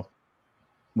 Now,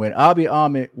 when Abiy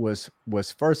Ahmed was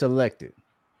first elected,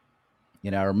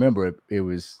 and I remember it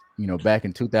was, back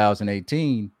in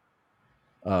 2018,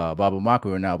 Baba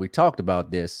Makaru and I, we talked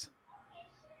about this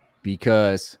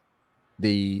because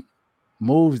the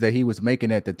moves that he was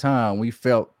making at the time, we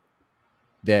felt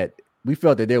that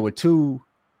there were two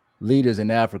leaders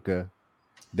in Africa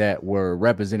that were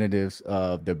representatives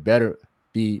of the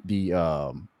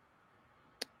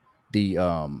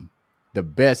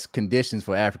best conditions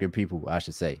for African people, I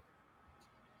should say.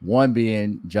 One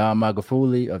being John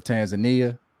Magufuli of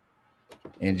Tanzania,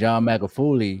 and John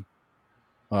Magufuli.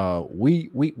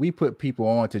 We put people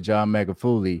on to John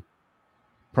Magufuli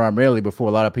primarily before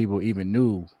a lot of people even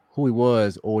knew who he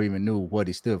was or even knew what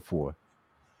he stood for.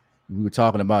 We were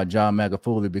talking about John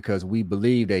Magufuli because we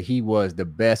believe that he was the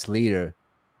best leader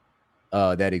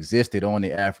that existed on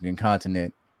the African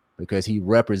continent, because he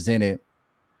represented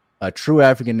a true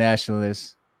African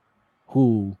nationalist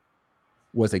who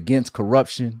was against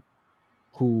corruption,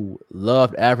 who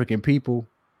loved African people,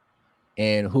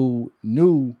 and who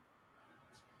knew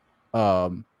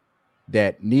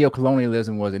that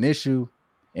neocolonialism was an issue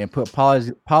and put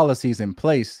policies in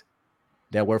place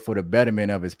that were for the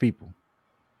betterment of his people.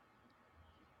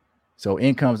 So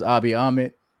in comes Abiy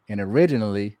Ahmed, and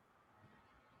originally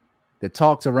the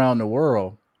talks around the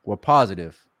world were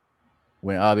positive.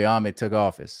 when Abiy Ahmed took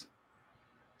office.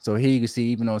 So here you can see,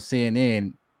 even on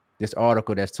CNN, this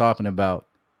article that's talking about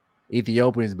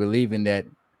Ethiopians believing that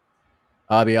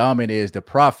Abiy Ahmed is the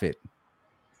prophet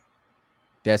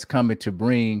that's coming to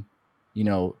bring,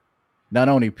 not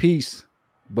only peace,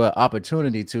 but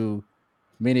opportunity to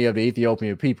many of the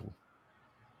Ethiopian people.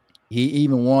 He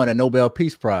even won a Nobel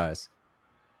Peace Prize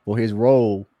for his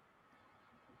role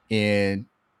in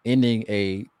ending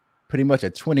pretty much a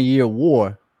 20-year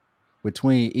war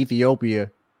between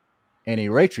Ethiopia and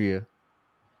Eritrea.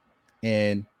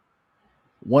 And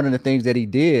one of the things that he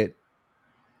did,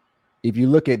 if you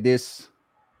look at this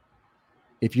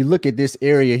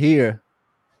area here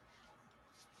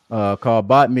called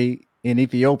Batmi in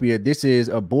Ethiopia, this is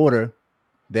a border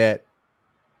that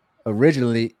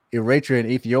originally Eritrea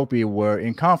and Ethiopia were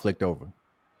in conflict over.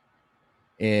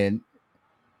 And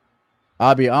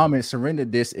Abiy Ahmed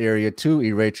surrendered this area to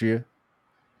Eritrea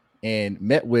and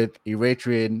met with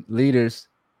Eritrean leaders,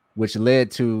 which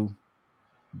led to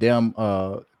them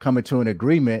coming to an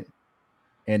agreement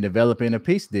and developing a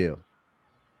peace deal.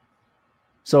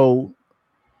 So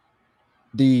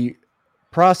the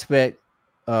prospect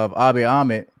of Abiy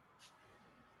Ahmed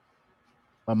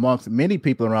amongst many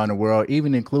people around the world,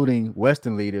 even including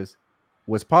Western leaders,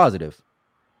 was positive,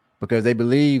 because they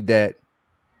believed that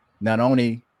not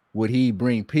only would he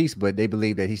bring peace, but they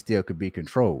believed that he still could be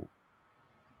controlled.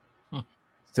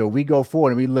 So we go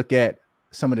forward and we look at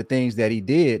some of the things that he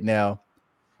did. Now,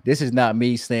 this is not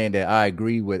me saying that I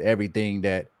agree with everything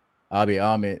that Abiy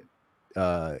Ahmed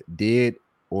did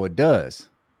or does.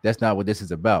 That's not what this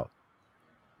is about.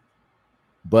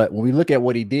 But when we look at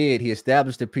what he did, he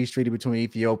established a peace treaty between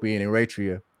Ethiopia and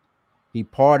Eritrea. He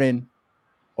pardoned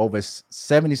over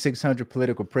 7,600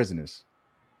 political prisoners.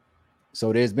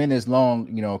 So there's been this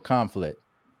long, conflict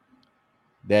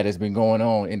that has been going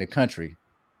on in the country.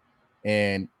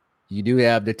 And you do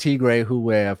have the Tigray,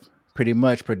 who have pretty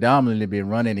much predominantly been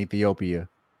running Ethiopia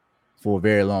for a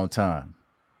very long time.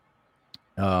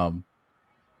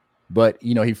 But,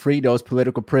 he freed those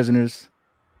political prisoners.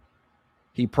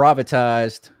 He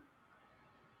privatized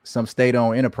some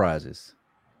state-owned enterprises,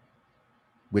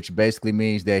 which basically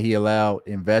means that he allowed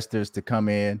investors to come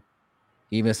in,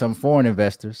 even some foreign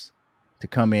investors, to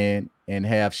come in and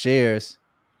have shares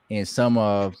in some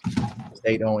of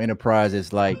state-owned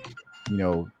enterprises like,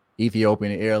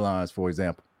 Ethiopian Airlines, for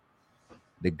example.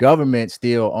 The government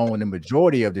still owned the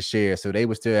majority of the shares, so they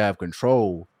would still have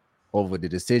control over the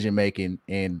decision-making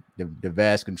and the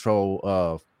vast control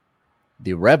of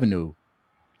the revenue.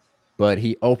 But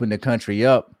he opened the country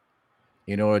up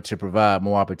in order to provide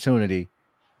more opportunity.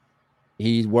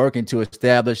 He's working to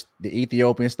establish the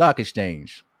Ethiopian Stock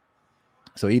Exchange.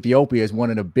 So Ethiopia is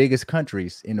one of the biggest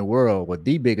countries in the world, or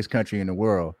the biggest country in the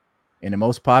world, and the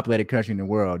most populated country in the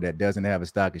world that doesn't have a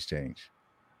stock exchange.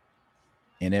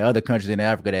 And there are other countries in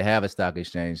Africa that have a stock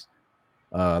exchange,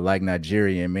 like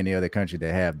Nigeria and many other countries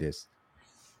that have this.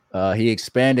 He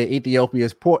expanded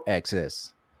Ethiopia's port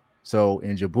access. So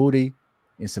in Djibouti,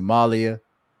 in Somalia,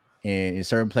 and in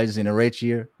certain places in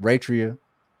Eritrea,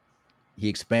 he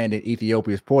expanded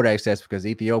Ethiopia's port access because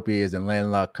Ethiopia is a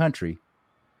landlocked country.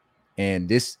 And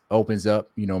this opens up,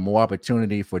 more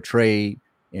opportunity for trade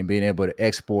and being able to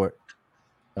export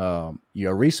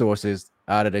your resources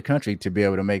out of the country to be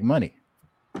able to make money.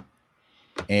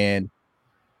 And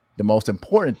the most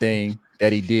important thing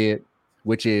that he did,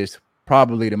 which is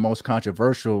probably the most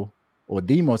controversial or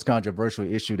the most controversial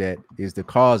issue that is the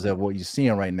cause of what you're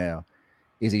seeing right now,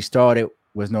 is he started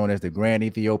what's known as the Grand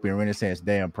Ethiopian Renaissance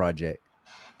Dam Project,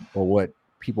 or what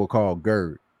people call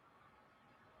GERD.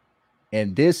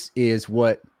 And this is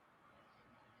what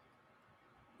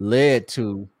led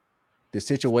to the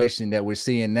situation that we're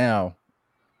seeing now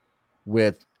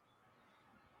with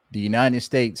the United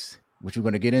States, which we're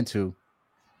going to get into,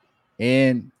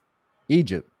 and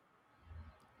Egypt,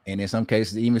 and in some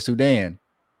cases even Sudan,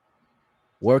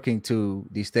 working to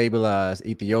destabilize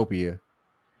Ethiopia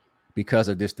because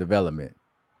of this development.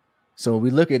 So when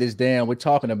we look at this dam, we're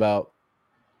talking about,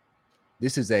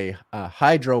 this is a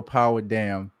hydro-powered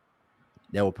dam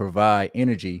that will provide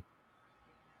energy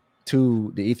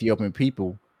to the Ethiopian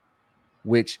people,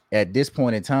 which at this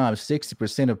point in time,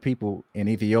 60% of people in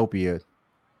Ethiopia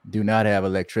do not have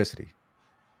electricity.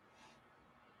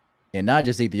 And not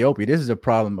just Ethiopia, this is a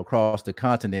problem across the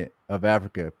continent of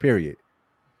Africa, period.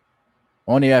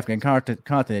 On the African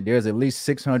continent, there's at least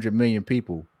 600 million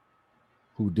people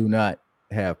who do not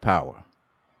have power.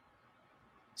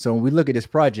 So when we look at this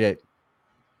project,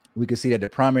 we can see that the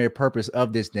primary purpose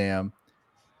of this dam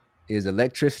is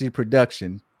electricity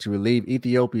production to relieve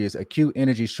Ethiopia's acute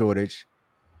energy shortage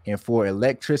and for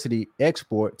electricity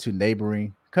export to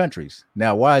neighboring countries.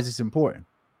 Now, why is this important?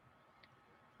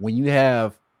 When you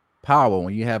have power,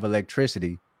 when you have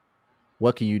electricity,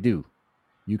 what can you do?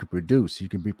 You can produce, you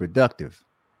can be productive.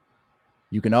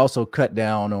 You can also cut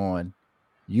down on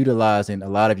utilizing a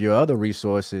lot of your other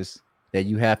resources that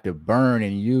you have to burn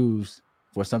and use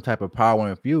for some type of power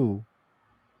and fuel,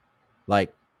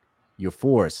 like your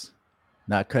forest,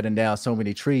 not cutting down so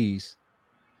many trees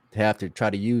to have to try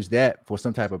to use that for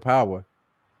some type of power.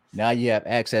 Now you have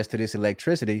access to this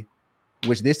electricity,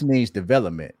 which this means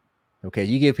development. Okay,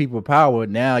 you give people power,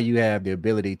 now you have the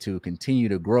ability to continue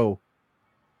to grow.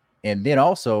 And then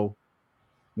also,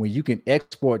 when you can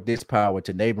export this power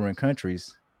to neighboring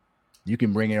countries, you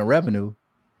can bring in revenue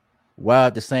while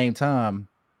at the same time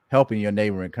helping your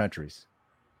neighboring countries.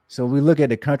 So we look at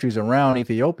the countries around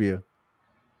Ethiopia,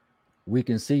 we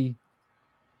can see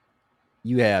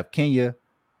you have Kenya,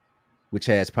 which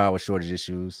has power shortage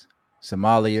issues,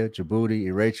 Somalia, Djibouti,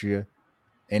 Eritrea,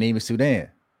 and even Sudan.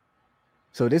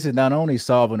 So this is not only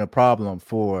solving a problem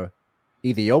for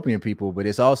Ethiopian people, but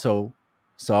it's also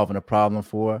solving a problem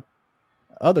for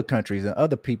other countries and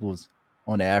other peoples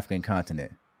on the African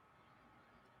continent,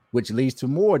 which leads to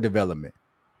more development.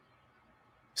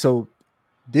 So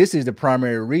this is the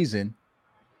primary reason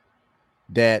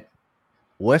that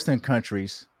Western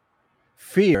countries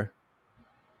fear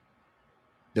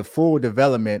the full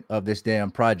development of this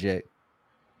damn project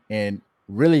and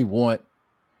really want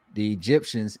the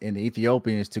Egyptians and the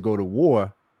Ethiopians to go to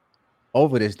war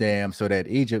over this dam so that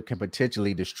Egypt can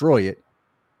potentially destroy it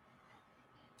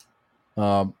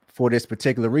for this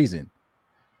particular reason.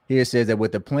 Here it says that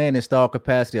with the planned installed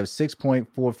capacity of 6.45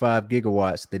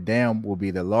 gigawatts, the dam will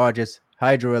be the largest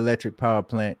hydroelectric power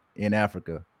plant in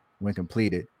Africa when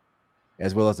completed,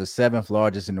 as well as the 7th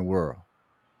largest in the world.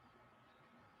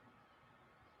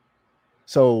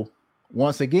 So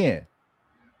once again,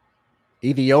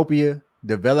 Ethiopia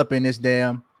developing this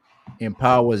dam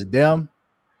empowers them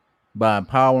by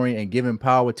empowering and giving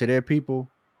power to their people.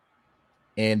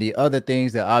 And the other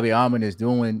things that Abiy Ahmed is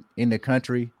doing in the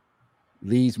country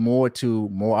leads more to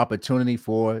more opportunity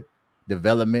for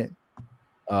development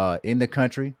in the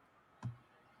country.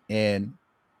 And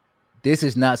this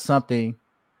is not something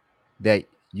that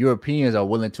Europeans are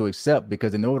willing to accept,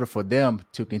 because in order for them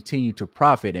to continue to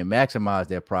profit and maximize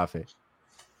their profit,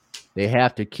 they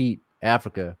have to keep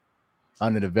Africa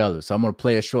underdeveloped. So I'm going to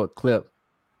play a short clip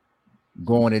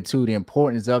going into the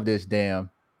importance of this dam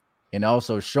and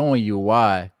also showing you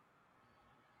why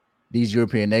these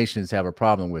European nations have a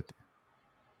problem with it.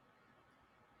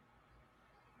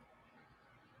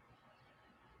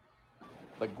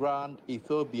 The Grand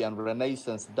Ethiopian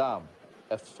Renaissance Dam,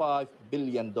 a $5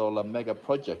 billion mega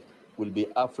project, will be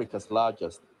Africa's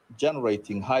largest,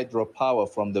 generating hydropower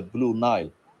from the Blue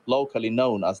Nile, locally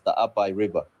known as the Abai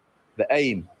River. The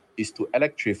aim is to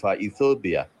electrify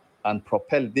Ethiopia and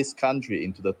propel this country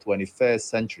into the 21st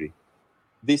century.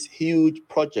 This huge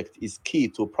project is key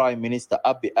to Prime Minister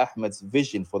Abiy Ahmed's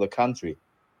vision for the country.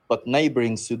 But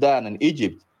neighboring Sudan and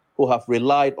Egypt, who have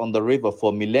relied on the river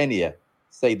for millennia,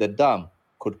 say the dam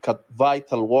could cut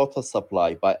vital water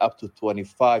supply by up to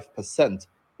 25%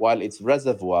 while its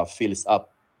reservoir fills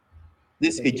up.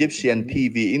 This Egyptian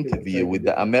TV interview with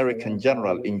the American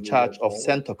general in charge of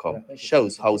CENTCOM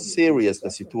shows how serious the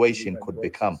situation could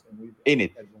become. In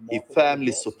it, he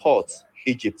firmly supports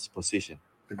Egypt's position.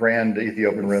 The Grand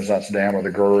Ethiopian Renaissance Dam, or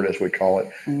the GERD as we call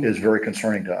it, is very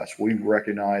concerning to us. We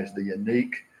recognize the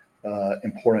unique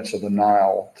importance of the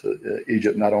Nile to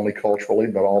Egypt, not only culturally,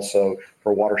 but also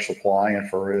for water supply and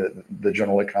for the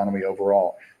general economy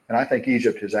overall. And I think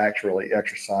Egypt has actually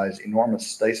exercised enormous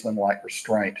statesman-like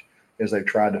restraint as they've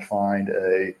tried to find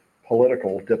a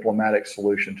political, diplomatic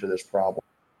solution to this problem.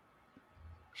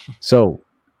 So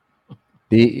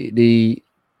the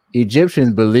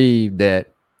Egyptians believe that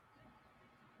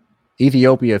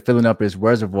Ethiopia filling up its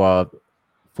reservoir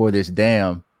for this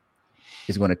dam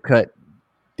is going to cut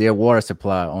their water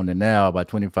supply on the Nile by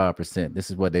 25%.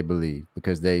 This is what they believe,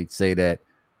 because they say that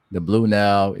the Blue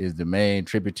Nile is the main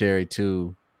tributary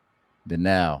to the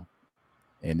Nile,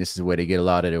 and this is where they get a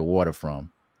lot of their water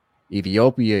from.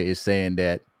 Ethiopia is saying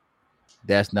that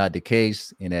that's not the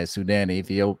case, and that Sudan and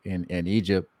Ethiopia and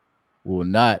Egypt will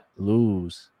not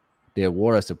lose their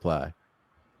water supply.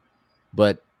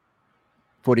 But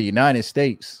for the United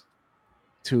States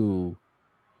to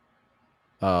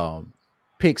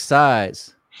pick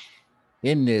sides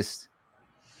in this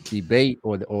debate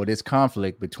or this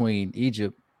conflict between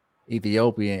Egypt,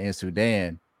 Ethiopia, and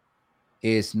Sudan,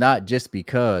 is not just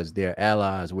because they're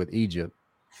allies with Egypt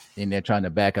and they're trying to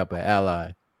back up an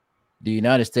ally. The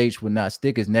United States will not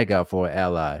stick its neck out for an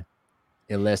ally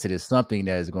unless it is something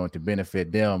that is going to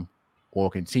benefit them or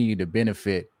continue to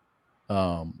benefit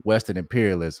Western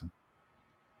imperialism.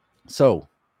 So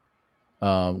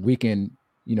we can,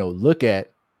 look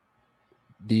at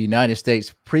the United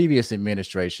States previous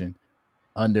administration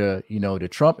under, the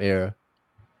Trump era.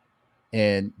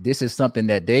 And this is something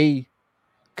that they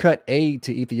cut aid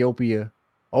to Ethiopia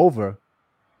over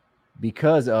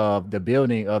because of the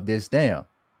building of this dam.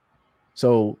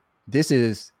 So this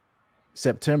is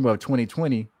September of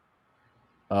 2020,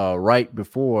 right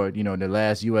before, the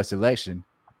last U.S. election.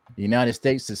 The United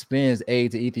States suspends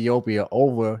aid to Ethiopia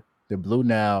over the Blue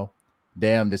Nile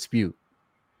dam dispute.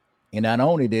 And not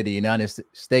only did the United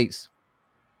States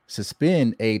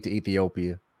suspend aid to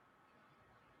Ethiopia,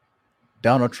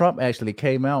 Donald Trump actually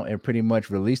came out and pretty much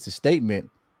released a statement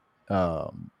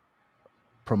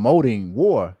promoting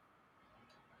war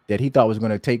that he thought was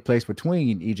going to take place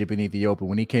between Egypt and Ethiopia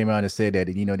when he came out and said that,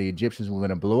 the Egyptians were going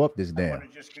to blow up this dam. I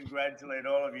want to just congratulate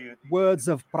all of you. Words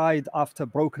of pride after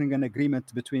brokering an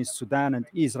agreement between Sudan and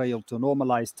Israel to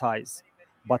normalize ties.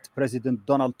 But President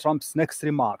Donald Trump's next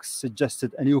remarks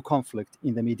suggested a new conflict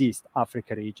in the Mideast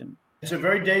Africa region. It's a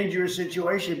very dangerous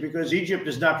situation because Egypt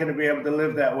is not going to be able to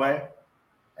live that way.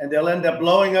 And they'll end up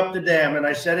blowing up the dam. And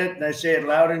I said it, and I say it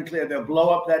loud and clear. They'll blow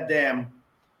up that dam,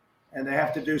 and they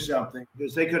have to do something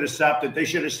because they could have stopped it. They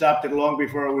should have stopped it long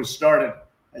before it was started.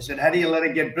 I said, how do you let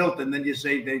it get built? And then you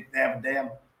say they have a dam.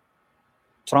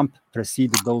 Trump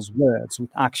preceded those words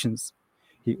with actions.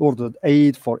 He ordered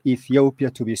aid for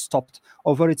Ethiopia to be stopped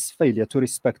over its failure to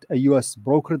respect a U.S.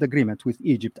 brokered agreement with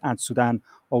Egypt and Sudan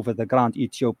over the Grand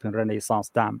Ethiopian Renaissance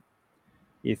Dam.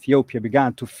 Ethiopia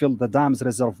began to fill the dam's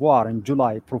reservoir in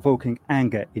July, provoking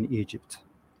anger in Egypt.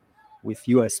 With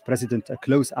U.S. President a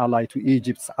close ally to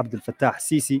Egypt's Abdel Fattah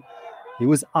Sisi, he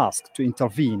was asked to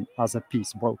intervene as a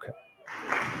peace broker.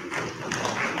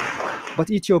 But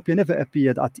Ethiopia never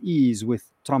appeared at ease with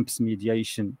Trump's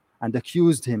mediation and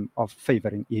accused him of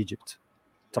favoring Egypt.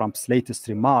 Trump's latest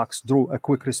remarks drew a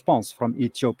quick response from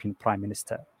Ethiopian Prime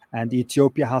Minister. And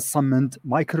Ethiopia has summoned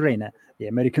Michael Rayner, the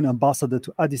American ambassador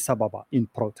to Addis Ababa, in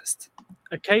protest.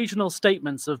 Occasional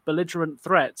statements of belligerent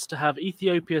threats to have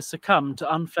Ethiopia succumb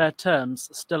to unfair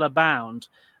terms still abound.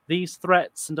 These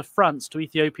threats and affronts to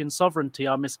Ethiopian sovereignty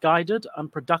are misguided,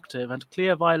 unproductive, and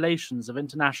clear violations of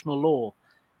international law.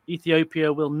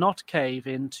 Ethiopia will not cave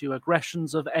into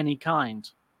aggressions of any kind.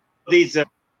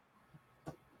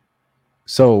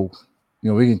 So,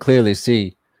 we can clearly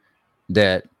see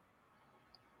that,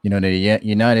 the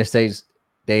United States,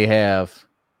 they have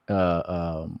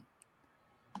a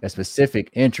specific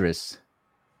interest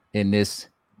in this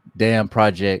dam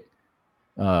project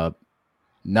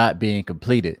not being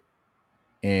completed.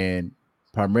 And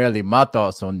primarily my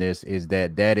thoughts on this is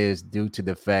that is due to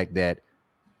the fact that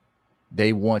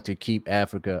they want to keep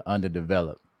Africa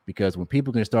underdeveloped, because when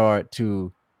people can start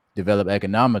to develop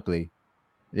economically,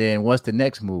 then what's the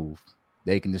next move?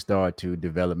 They can start to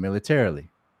develop militarily.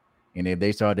 And if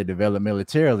they start to develop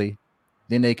militarily,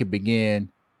 then they can begin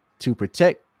to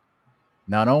protect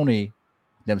not only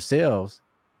themselves,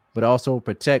 but also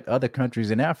protect other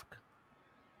countries in Africa.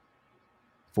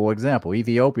 For example,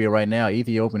 Ethiopia right now,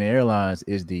 Ethiopian Airlines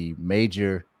is the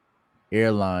major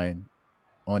airline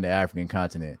on the African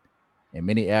continent. And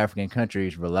many African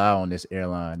countries rely on this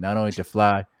airline, not only to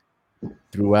fly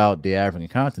throughout the African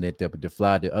continent, but to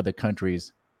fly to other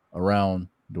countries around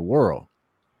the world.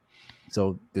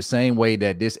 So the same way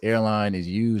that this airline is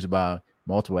used by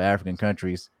multiple African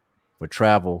countries for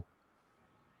travel,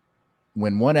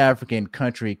 when one African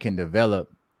country can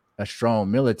develop a strong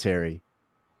military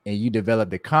and you develop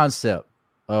the concept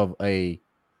of a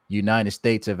United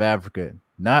States of Africa,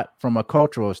 not from a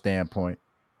cultural standpoint,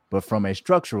 but from a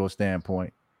structural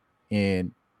standpoint,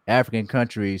 in African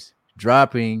countries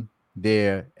dropping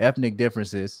their ethnic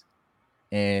differences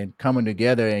and coming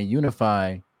together and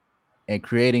unifying and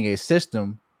creating a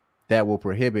system that will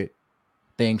prohibit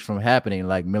things from happening,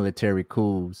 like military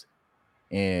coups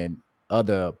and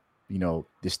other,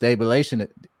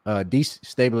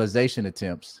 destabilization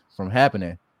attempts from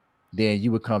happening, then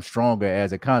you become stronger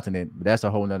as a continent. But that's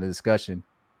a whole nother discussion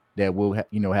that we'll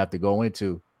have to go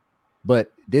into.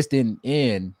 But this didn't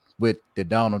end with the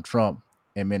Donald Trump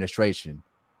administration.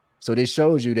 So this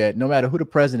shows you that no matter who the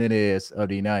president is of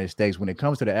the United States, when it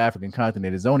comes to the African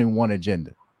continent, there's only one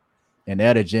agenda. And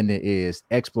that agenda is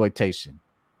exploitation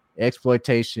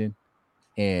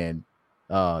and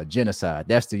genocide.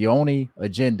 That's the only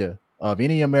agenda of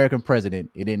any American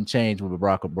president. It didn't change with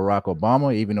Barack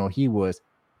Obama, even though he was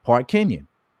part Kenyan.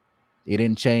 It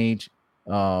didn't change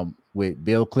with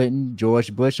Bill Clinton,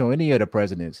 George Bush, or any other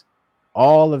presidents.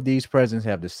 All of these presidents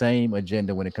have the same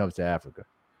agenda when it comes to Africa.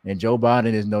 And Joe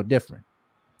Biden is no different.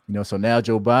 So now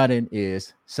Joe Biden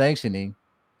is sanctioning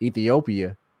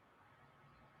Ethiopia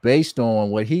based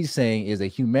on what he's saying is a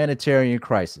humanitarian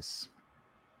crisis.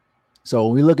 So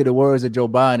when we look at the words of Joe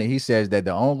Biden, he says that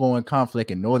the ongoing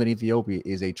conflict in northern Ethiopia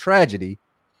is a tragedy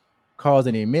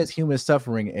causing immense human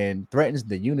suffering and threatens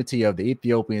the unity of the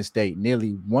Ethiopian state.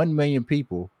 Nearly 1 million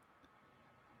people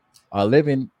are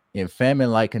living in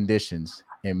famine-like conditions,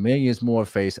 and millions more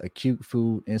face acute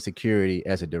food insecurity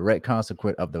as a direct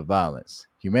consequence of the violence.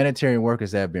 Humanitarian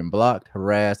workers have been blocked,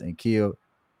 harassed, and killed.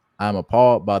 I'm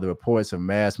appalled by the reports of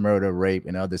mass murder, rape,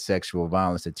 and other sexual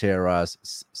violence that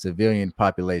terrorize civilian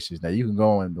populations. Now, you can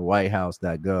go on the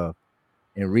whitehouse.gov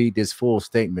and read this full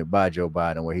statement by Joe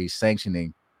Biden where he's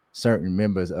sanctioning certain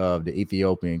members of the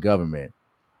Ethiopian government.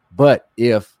 But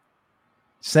if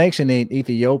sanctioning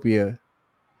Ethiopia,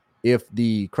 if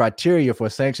the criteria for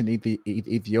sanctioning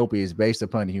Ethiopia is based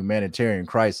upon the humanitarian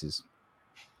crisis,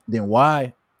 then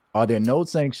why are there no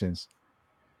sanctions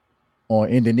on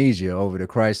Indonesia over the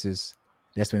crisis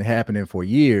that's been happening for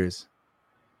years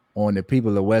on the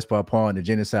people of West Papua and the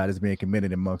genocide that's being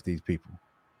committed amongst these people?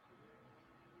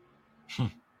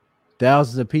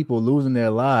 Thousands of people losing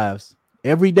their lives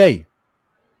every day.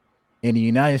 And the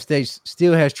United States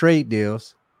still has trade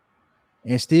deals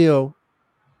and still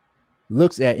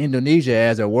looks at Indonesia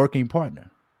as a working partner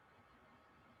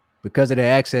because of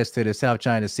their access to the South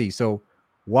China Sea. So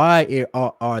why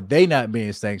are they not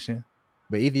being sanctioned,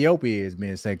 but Ethiopia is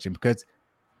being sanctioned? Because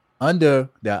under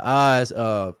the eyes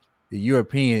of the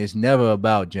European, it's never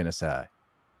about genocide.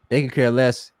 They can care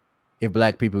less if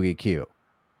black people get killed.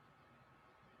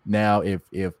 Now, if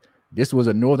this was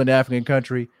a Northern African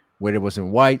country where there was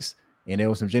some whites and there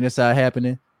was some genocide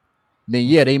happening, then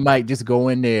yeah, they might just go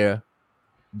in there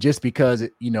just because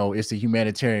it's a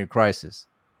humanitarian crisis.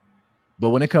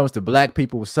 But when it comes to black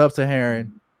people,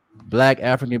 sub-Saharan, black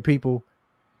African people,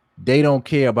 they don't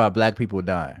care about black people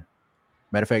dying.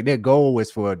 Matter of fact, their goal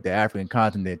is for the African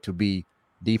continent to be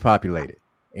depopulated.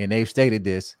 And they've stated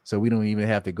this, so we don't even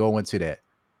have to go into that.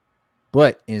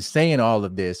 But in saying all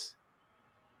of this,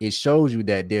 it shows you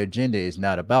that their agenda is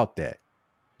not about that.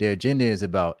 Their agenda is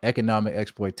about economic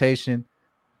exploitation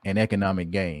and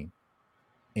economic gain.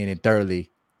 And then thirdly,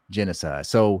 genocide.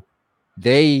 So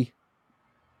they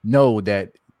know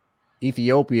that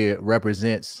Ethiopia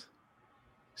represents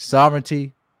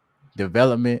sovereignty,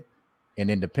 development,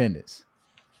 and independence.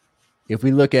 If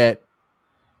we look at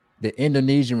the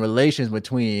Indonesian relations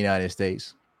between the United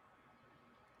States,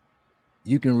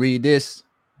 you can read this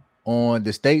on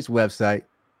the state's website.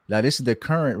 Now, this is the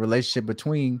current relationship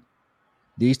between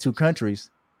these two countries,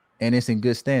 and it's in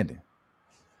good standing.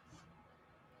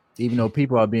 Even though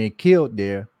people are being killed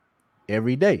there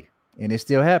every day, and it's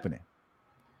still happening.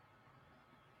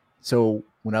 So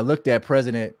when I looked at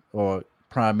President or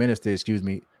Prime Minister,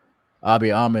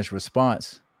 Abiy Ahmed's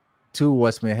response to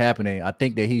what's been happening, I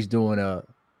think that he's doing an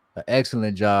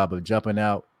excellent job of jumping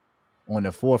out on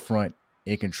the forefront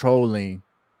and controlling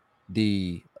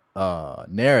the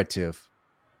narrative,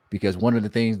 because one of the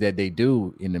things that they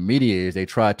do in the media is they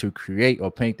try to create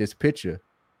or paint this picture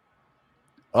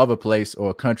of a place or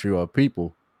a country or a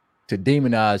people to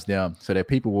demonize them so that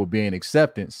people will be in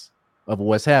acceptance of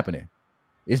what's happening.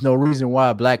 There's no reason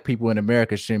why black people in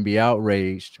America shouldn't be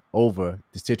outraged over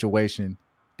the situation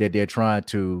that they're trying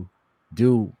to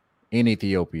do in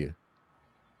Ethiopia.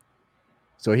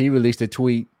 So he released a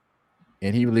tweet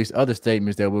and he released other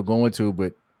statements that we're going to,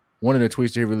 but one of the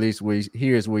tweets he released where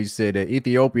he said that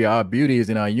Ethiopia, our beauty is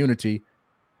in our unity.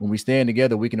 When we stand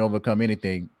together, we can overcome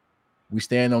anything. We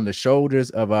stand on the shoulders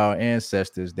of our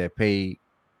ancestors that paid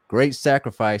great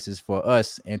sacrifices for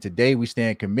us, and today we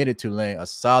stand committed to laying a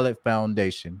solid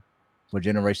foundation for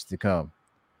generations to come.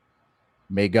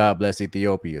 May God bless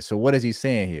Ethiopia. So what is he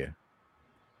saying here?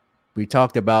 We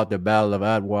talked about the Battle of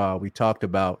Adwa. We talked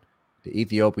about the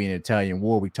Ethiopian-Italian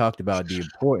War. We talked about the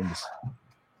importance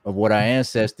of what our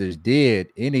ancestors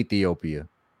did in Ethiopia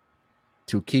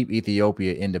to keep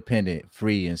Ethiopia independent,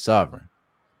 free, and sovereign.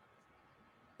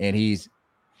 And he's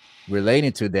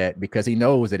relating to that because he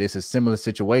knows that it's a similar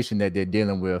situation that they're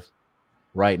dealing with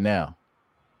right now.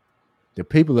 The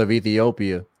people of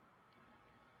Ethiopia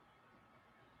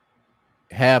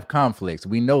have conflicts.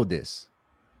 We know this.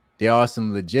 There are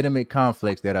some legitimate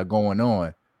conflicts that are going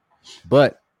on,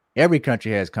 but every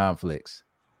country has conflicts.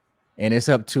 And it's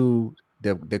up to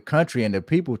the country and the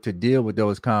people to deal with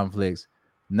those conflicts,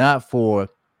 not for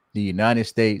the United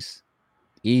States,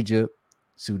 Egypt,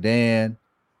 Sudan,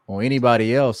 or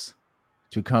anybody else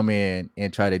to come in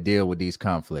and try to deal with these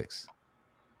conflicts.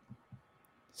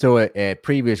 So at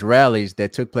previous rallies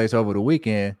that took place over the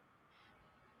weekend,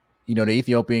 the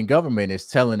Ethiopian government is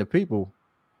telling the people,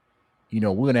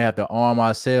 we're going to have to arm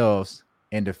ourselves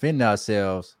and defend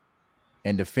ourselves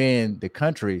and defend the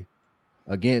country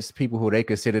against people who they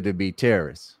consider to be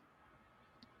terrorists.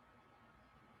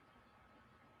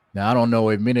 Now, I don't know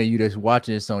if many of you that's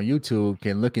watching this on YouTube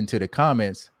can look into the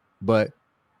comments, but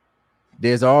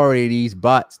there's already these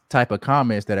bot type of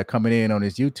comments that are coming in on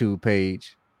this YouTube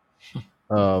page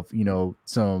of,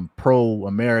 some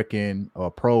pro-American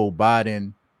or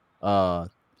pro-Biden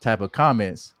type of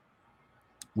comments,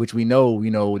 which we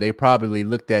know, they probably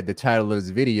looked at the title of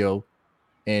this video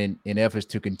and in efforts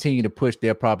to continue to push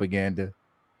their propaganda.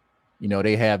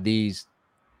 They have these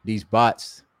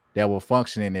bots that will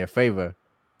function in their favor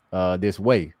this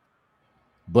way.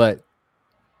 But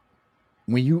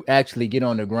when you actually get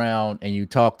on the ground and you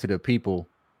talk to the people,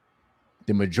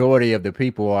 the majority of the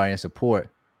people are in support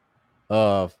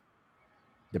of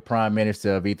the Prime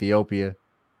Minister of Ethiopia.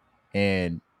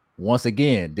 And once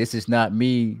again, this is not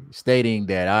me stating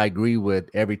that I agree with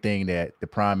everything that the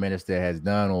Prime Minister has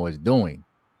done or is doing.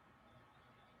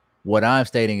 What I'm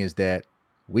stating is that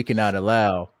we cannot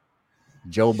allow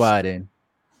Joe Biden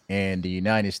and the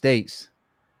United States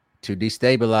to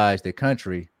destabilize the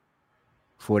country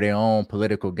for their own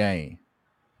political gain,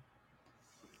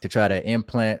 to try to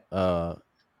implant a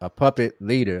puppet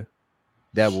leader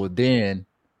that will then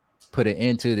put an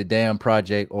end to the damn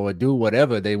project or do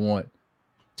whatever they want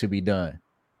to be done.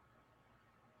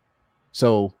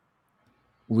 So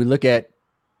we look at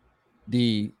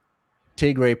the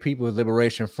Tigray People's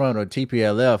Liberation Front, or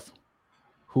TPLF,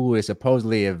 who is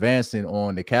supposedly advancing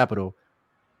on the capital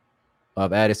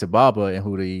of Addis Ababa and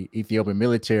who the Ethiopian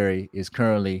military is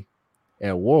currently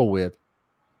at war with.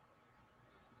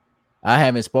 I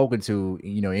haven't spoken to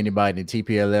anybody in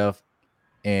TPLF,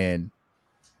 and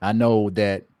I know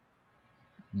that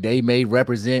they may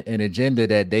represent an agenda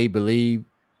that they believe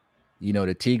the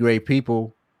Tigray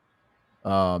people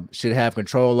should have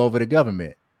control over the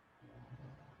government.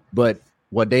 But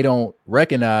what they don't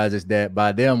recognize is that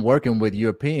by them working with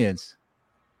Europeans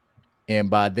and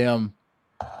by them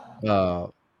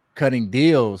cutting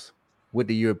deals with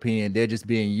the European, they're just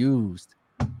being used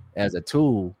as a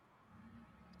tool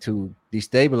to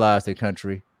destabilize the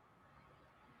country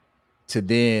to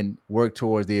then work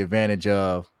towards the advantage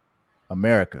of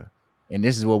America. And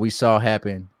this is what we saw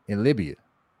happen in Libya,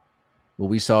 where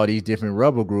we saw these different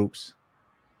rebel groups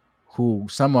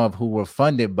some of who were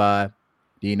funded by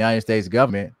the United States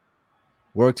government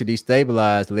work to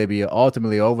destabilize Libya,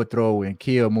 ultimately overthrow and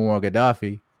kill Muammar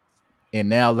Gaddafi. And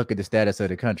now look at the status of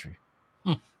the country.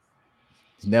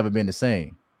 It's never been the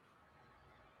same.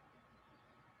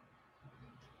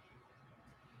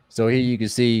 So here you can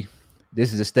see,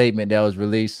 this is a statement that was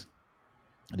released.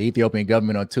 The Ethiopian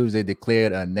government on Tuesday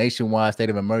declared a nationwide state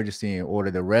of emergency and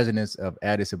ordered the residents of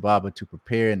Addis Ababa to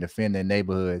prepare and defend their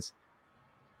neighborhoods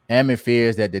amid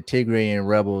fears that the Tigrayan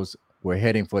rebels were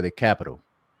heading for the capital.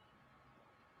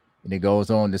 And it goes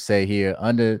on to say here,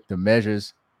 under the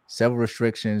measures, several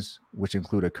restrictions, which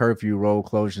include a curfew, road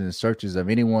closures, and searches of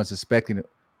anyone suspected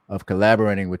of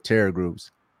collaborating with terror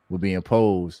groups, will be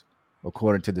imposed,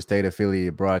 according to the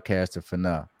state-affiliated broadcaster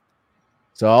Fana.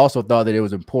 So I also thought that it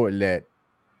was important that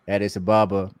that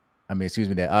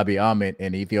Abiy Ahmed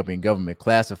and the Ethiopian government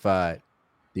classified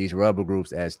these rebel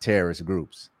groups as terrorist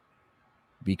groups,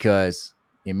 because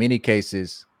in many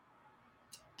cases,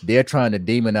 they're trying to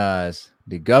demonize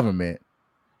the government,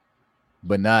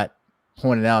 but not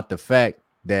pointing out the fact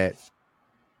that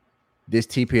this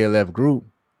TPLF group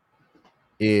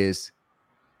is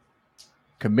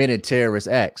committing terrorist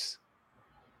acts.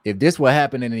 If this were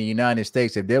happening in the United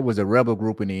States, if there was a rebel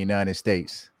group in the United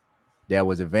States that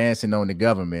was advancing on the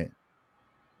government,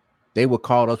 they would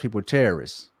call those people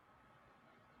terrorists.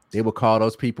 They would call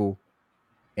those people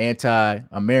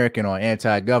anti-American or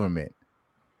anti-government.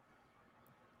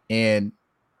 And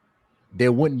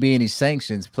there wouldn't be any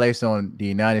sanctions placed on the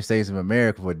United States of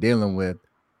America for dealing with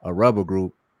a rebel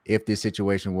group if this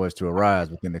situation was to arise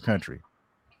within the country.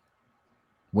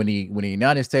 When the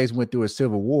United States went through a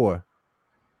civil war,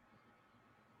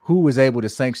 who was able to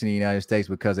sanction the United States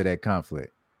because of that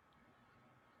conflict?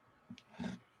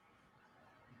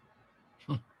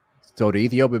 So the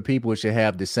Ethiopian people should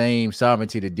have the same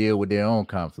sovereignty to deal with their own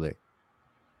conflict.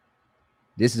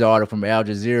 This is an article from Al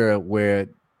Jazeera where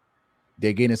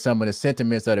they're getting some of the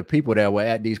sentiments of the people that were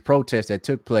at these protests that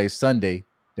took place Sunday,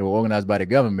 that were organized by the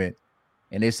government.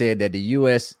 And they said that the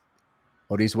U.S.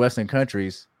 or these Western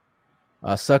countries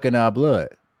are sucking our blood.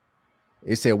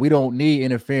 It said we don't need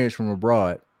interference from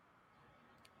abroad.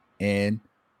 And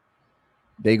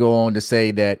they go on to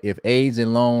say that if aids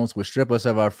and loans would strip us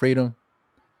of our freedom,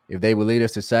 if they would lead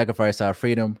us to sacrifice our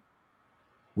freedom,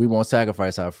 we won't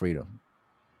sacrifice our freedom.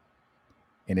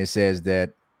 and it says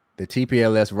that the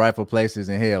TPLF's rightful place is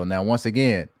in hell. Now, once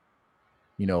again,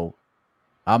 you know,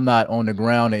 I'm not on the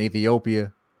ground in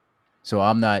Ethiopia, so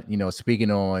I'm not, you know,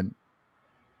 speaking on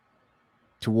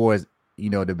towards, you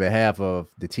know, the behalf of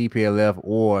the TPLF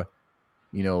or,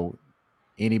 you know,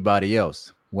 anybody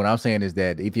else. What I'm saying is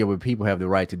that the Ethiopian people have the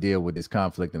right to deal with this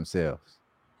conflict themselves.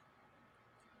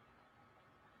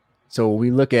 So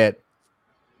we look at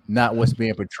not what's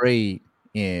being portrayed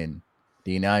in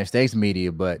the United States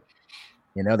media, but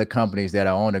in other companies that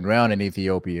are on the ground in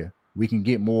Ethiopia, we can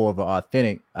get more of an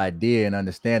authentic idea and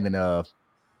understanding of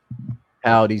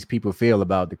how these people feel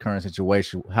about the current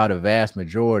situation, how the vast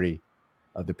majority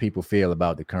of the people feel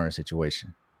about the current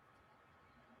situation.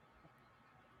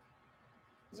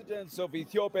 Residents of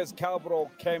Ethiopia's capital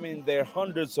came in their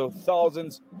hundreds of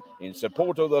thousands in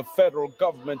support of the federal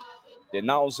government,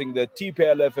 denouncing the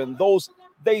TPLF and those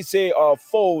they say are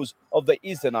foes of the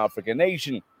Eastern African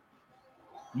nation.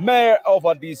 Mayor of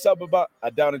Addis Ababa,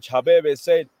 Adanich Habebe,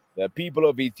 said the people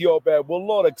of Ethiopia will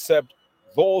not accept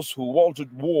those who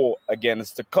wanted war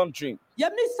against the country.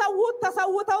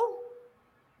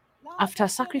 After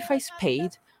sacrifice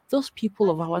paid, those people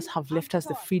of ours have left us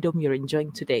the freedom you're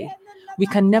enjoying today. We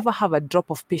can never have a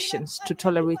drop of patience to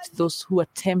tolerate those who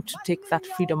attempt to take that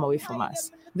freedom away from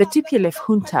us. The TPLF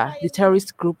junta, the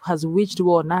terrorist group, has waged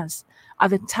war on us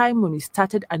at the time when we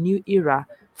started a new era,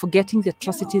 forgetting the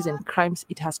atrocities and crimes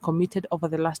it has committed over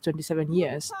the last 27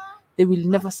 years. They will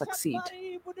never succeed.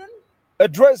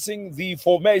 Addressing the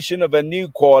formation of a new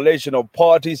coalition of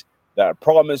parties that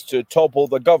promised to topple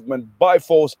the government by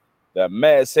force, the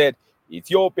mayor said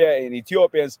Ethiopia and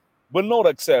Ethiopians will not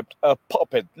accept a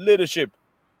puppet leadership.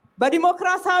 They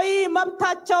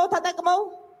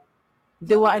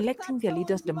were electing their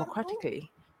leaders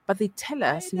democratically, but they tell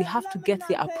us we have to get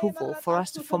their approval for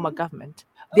us to form a government.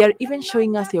 They are even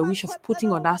showing us their wish of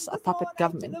putting on us a puppet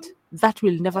government. That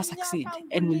will never succeed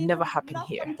and will never happen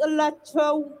here.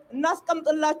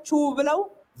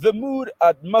 The mood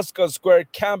at Moscow Square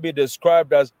can be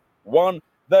described as one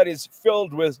that is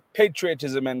filled with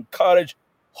patriotism and courage,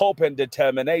 hope and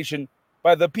determination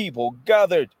by the people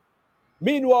gathered.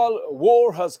 Meanwhile,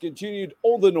 war has continued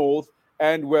on the north,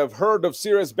 and we have heard of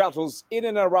serious battles in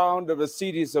and around the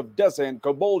cities of Dessa and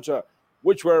Kombolcha,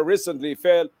 which were recently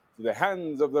fell to the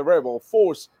hands of the rebel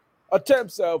force.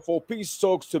 Attempts for peace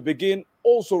talks to begin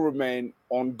also remain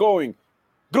ongoing.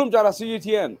 Grumjara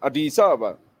CGTN, Addis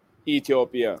Ababa,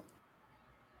 Ethiopia.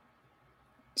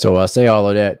 So I say all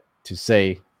of that to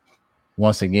say,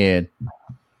 once again,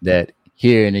 that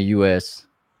here in the U.S.,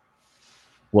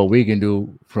 what we can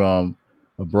do from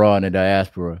abroad in the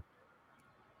diaspora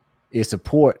is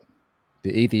support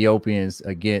the Ethiopians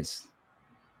against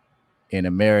an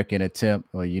American attempt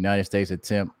or United States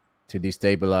attempt to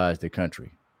destabilize the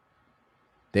country.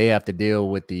 They have to deal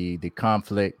with the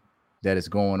conflict that is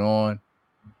going on.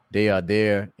 They are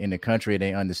there in the country.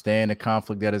 They understand the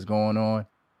conflict that is going on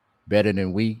better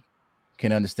than we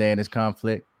can understand this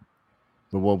conflict.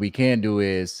 But what we can do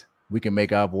is we can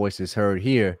make our voices heard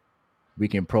here. We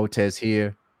can protest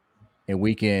here, and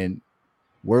we can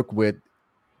work with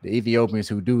the Ethiopians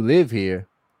who do live here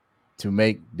to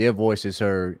make their voices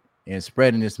heard and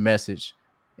spreading this message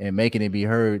and making it be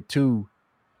heard to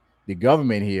the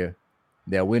government here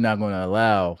that we're not going to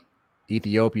allow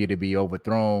Ethiopia to be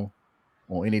overthrown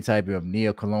or any type of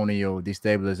neo-colonial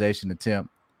destabilization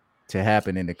attempt to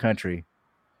happen in the country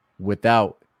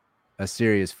without a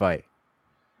serious fight.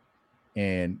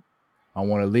 And I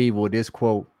want to leave with this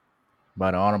quote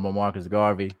by the Honorable Marcus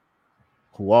Garvey,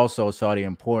 who also saw the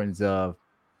importance of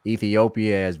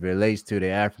Ethiopia as relates to the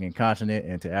African continent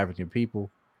and to African people,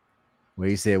 where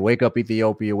he said, "Wake up,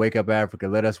 Ethiopia, wake up, Africa.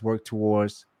 Let us work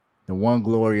towards the one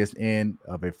glorious end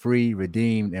of a free,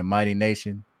 redeemed, and mighty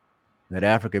nation. Let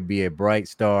Africa be a bright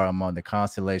star among the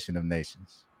constellation of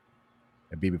nations."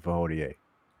 Bibi Fahodier.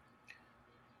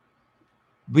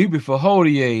 Bibi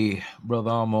Fahodier,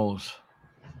 Brother Amos.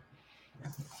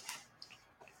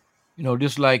 You know,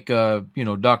 just like,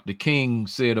 Dr. King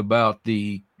said about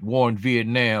the war in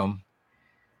Vietnam,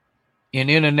 in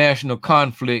international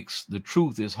conflicts, the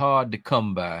truth is hard to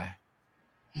come by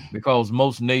because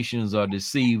most nations are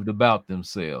deceived about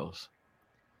themselves.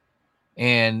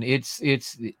 And it's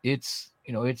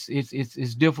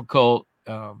difficult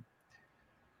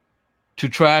to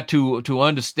try to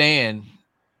understand,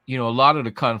 a lot of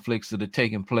the conflicts that are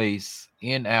taking place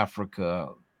in Africa.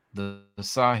 The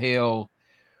Sahel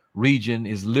region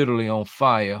is literally on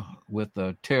fire with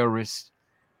terrorist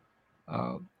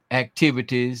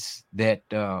activities that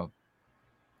are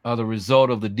the result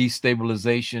of the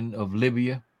destabilization of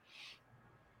Libya,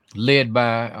 led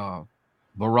by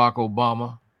Barack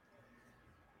Obama.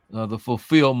 the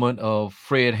fulfillment of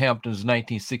Fred Hampton's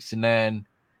 1969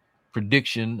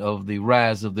 prediction of the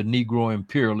rise of the Negro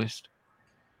imperialist.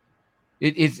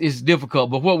 It's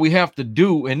difficult, but what we have to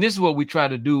do, and this is what we try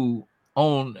to do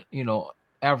on,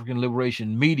 African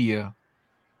Liberation Media,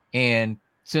 and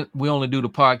since we only do the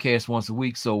podcast once a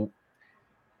week, so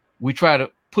we try to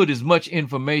put as much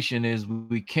information as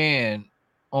we can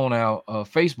on our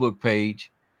Facebook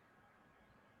page,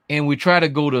 and we try to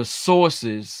go to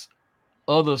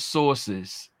other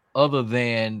sources other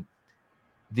than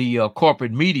the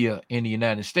corporate media in the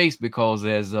United States, because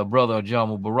as Brother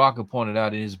Ajamu Baraka pointed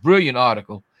out in his brilliant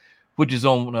article, which is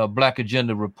on Black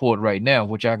Agenda Report right now,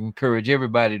 which I encourage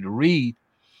everybody to read,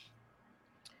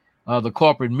 the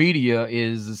corporate media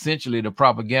is essentially the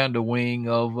propaganda wing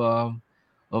of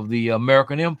the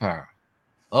American empire.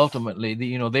 Ultimately,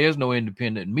 there's no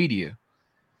independent media.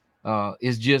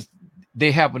 It's just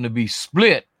they happen to be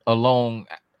split along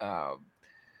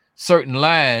certain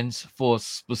lines for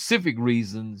specific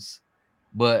reasons,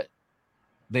 but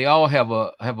they all have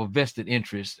a vested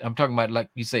interest. I'm talking about, like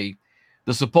you say,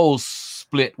 the supposed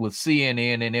split with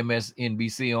CNN and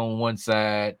MSNBC on one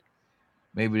side,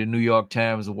 maybe the New York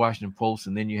Times, the Washington Post,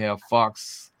 and then you have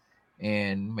Fox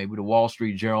and maybe the Wall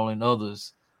Street Journal and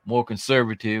others more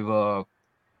conservative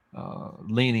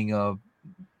leaning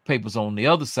papers on the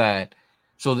other side.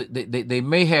 So they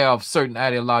may have certain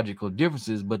ideological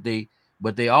differences, but they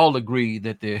all agree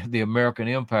that the American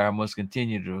empire must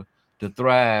continue to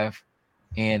thrive,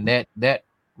 and that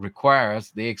requires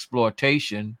the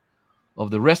exploitation of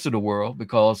the rest of the world,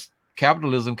 because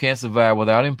capitalism can't survive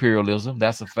without imperialism.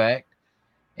 That's a fact.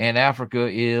 And Africa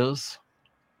is,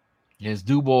 as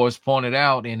Du Bois pointed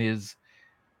out in his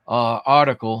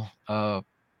article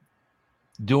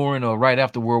during or right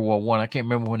after World War I can't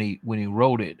remember when he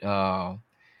wrote it.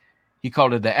 He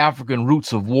called it The African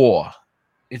Roots of War.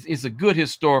 It's a good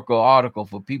historical article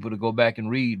for people to go back and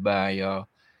read by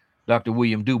Dr.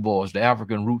 William Du Bois, The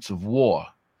African Roots of War.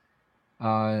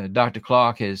 Dr.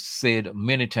 Clark has said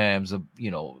many times,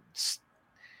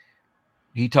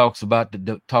 he talked about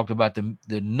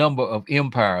the number of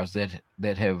empires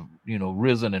that have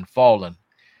risen and fallen,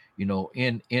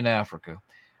 in Africa.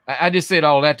 I just said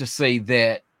all that to say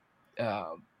that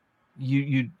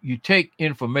you take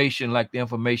information like the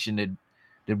information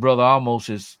that Brother Amos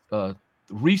has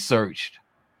researched,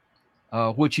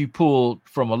 which he pulled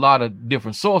from a lot of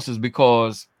different sources,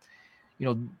 because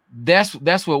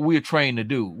that's what we're trained to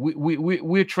do.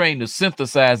 We're trained to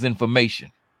synthesize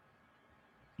information,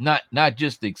 not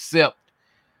just accept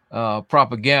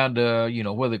propaganda,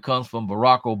 whether it comes from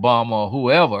Barack Obama or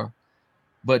whoever,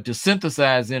 but to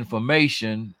synthesize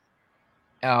information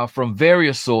from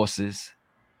various sources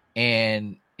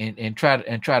and try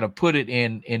to put it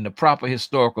in the proper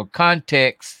historical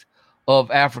context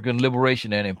of African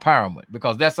liberation and empowerment,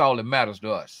 because that's all that matters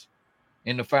to us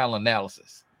in the final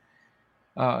analysis.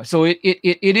 So it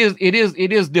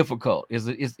is difficult.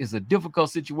 It's a difficult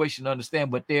situation to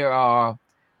understand, but there are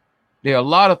a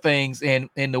lot of things, and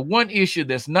the one issue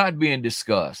that's not being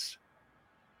discussed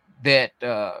that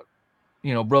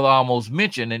Brother Amos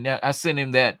mentioned, and I sent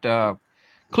him that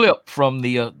clip from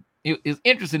the. It's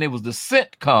interesting. It was the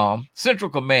CENTCOM, Central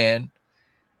Command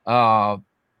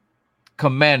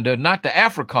commander, not the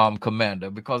AFRICOM commander,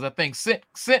 because I think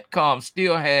CENTCOM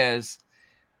still has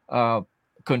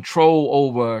control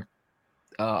over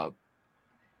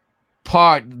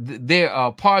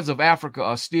parts of Africa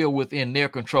are still within their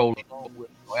control, along with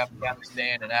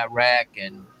Afghanistan and Iraq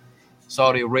and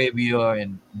Saudi Arabia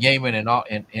and Yemen and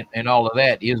all of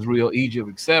that, Israel, Egypt,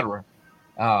 etc.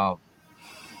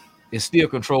 Is still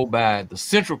controlled by the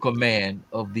Central Command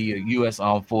of the U.S.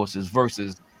 Armed Forces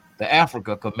versus the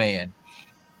Africa Command.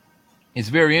 It's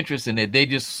very interesting that he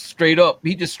just straight up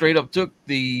took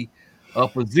the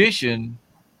position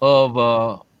of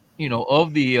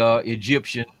the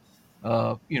Egyptian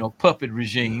puppet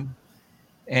regime,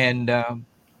 and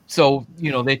so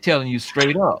they're telling you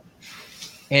straight up,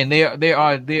 and there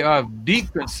are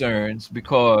deep concerns,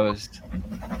 because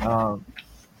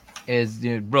as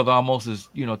Brother Amos has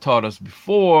taught us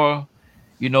before,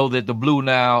 that the Blue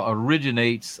Nile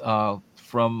originates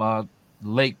from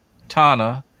Lake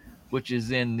Tana, which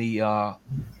is in the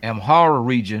Amhara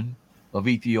region of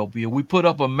Ethiopia. We put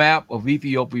up a map of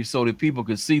Ethiopia so that people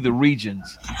could see the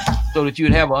regions, so that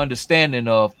you'd have an understanding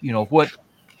of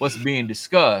what's being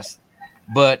discussed.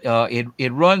 But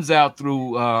it runs out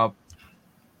through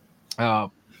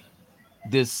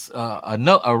this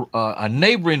a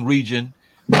neighboring region.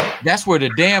 That's where the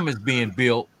dam is being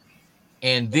built,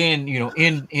 and then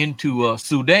into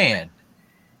Sudan.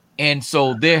 And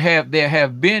so there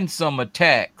have been some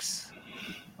attacks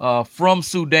from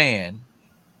Sudan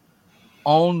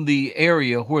on the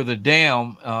area where the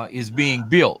dam is being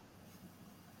built,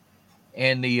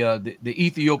 and the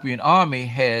Ethiopian army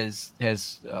has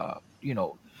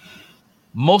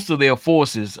most of their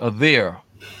forces are there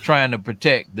trying to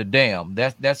protect the dam.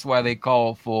 That's why they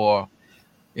call for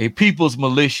a people's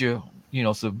militia,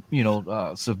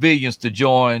 civilians to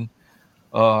join,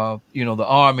 the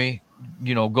army,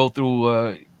 go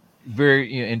through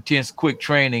very intense, quick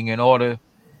training in order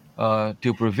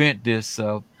to prevent this,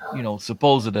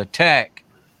 supposed attack,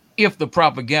 if the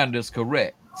propaganda is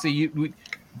correct. See,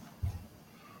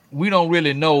 we don't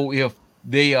really know if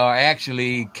they are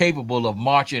actually capable of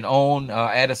marching on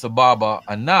Addis Ababa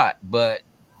or not, but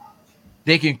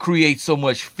they can create so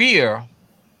much fear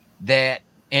that,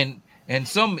 and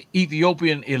some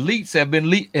Ethiopian elites have been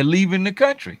leaving the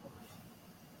country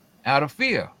out of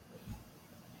fear.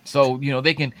 So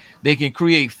they can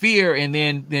create fear, and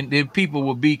then people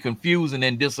will be confused and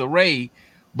in disarray.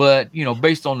 But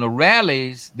based on the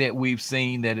rallies that we've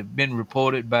seen that have been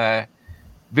reported by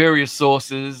various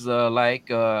sources, like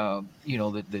the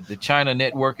China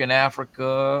Network in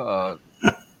Africa,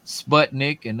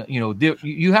 Sputnik, and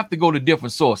you have to go to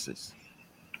different sources.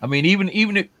 I mean,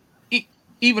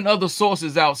 even other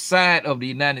sources outside of the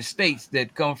United States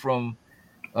that come from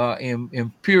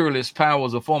imperialist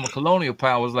powers or former colonial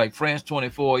powers like France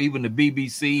 24, even the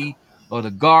BBC or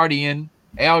the Guardian,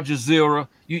 Al Jazeera.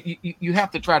 You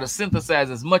have to try to synthesize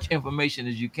as much information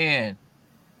as you can.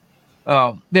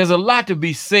 There's a lot to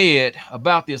be said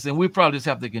about this, and we probably just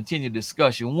have to continue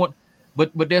discussion.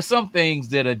 But there's some things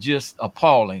that are just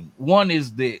appalling. One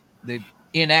is the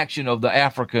inaction of the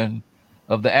African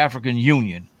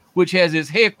Union, which has its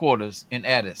headquarters in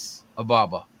Addis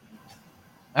Ababa.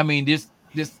 I mean, they're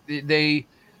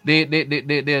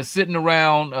sitting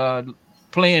around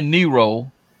playing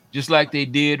Nero, just like they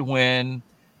did when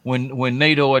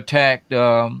NATO attacked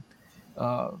the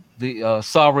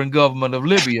sovereign government of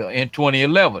Libya in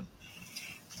 2011.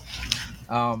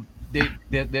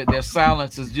 Their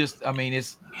silence is just, I mean,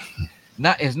 it's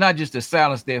not just a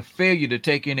silence, their failure to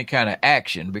take any kind of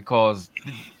action, because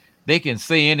they can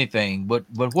say anything, but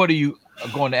what are you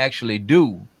going to actually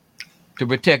do to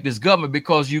protect this government?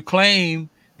 Because you claim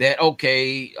that,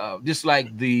 okay, just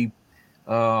like the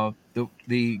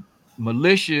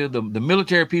militia, the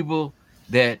military people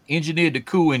that engineered the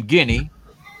coup in Guinea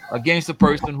against a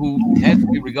person who has to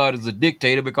be regarded as a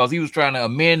dictator because he was trying to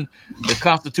amend the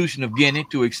Constitution of Guinea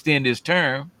to extend his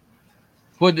term,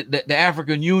 but the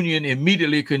African Union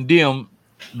immediately condemned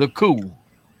the coup,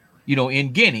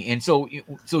 in Guinea. And so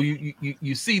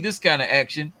you see this kind of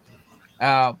action.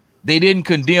 They didn't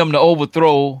condemn the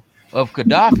overthrow of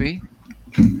Gaddafi.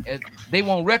 They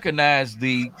won't recognize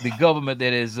the government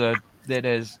that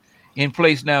is in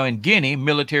place now in Guinea,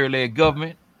 military-led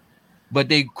government, but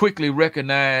they quickly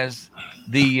recognize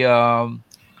the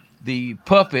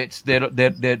puppets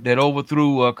that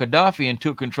overthrew Gaddafi and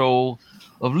took control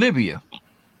of Libya.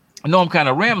 I know I'm kind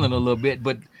of rambling a little bit,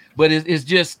 but it's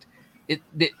just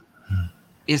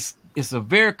it's a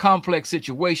very complex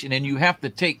situation, and you have to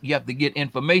get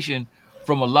information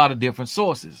from a lot of different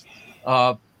sources.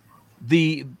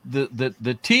 The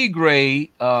Tigray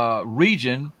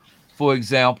region, for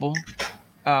example,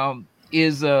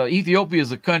 is Ethiopia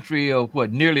is a country of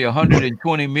nearly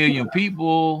 120 million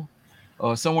people,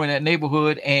 or somewhere in that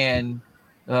neighborhood, and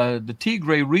the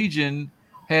Tigray region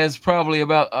has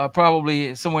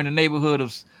probably somewhere in the neighborhood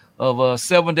of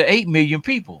 7 to 8 million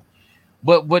people.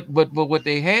 But what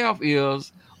they have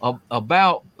is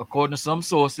about, according to some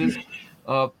sources,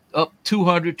 up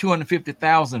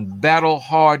 250,000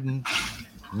 battle-hardened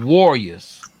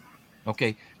warriors.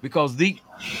 Okay, because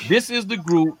this is the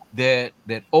group that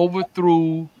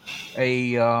overthrew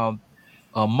a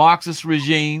Marxist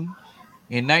regime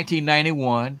in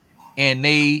 1991, and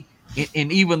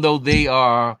even though they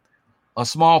are a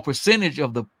small percentage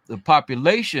of the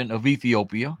population of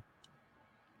Ethiopia,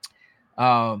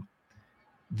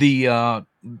 they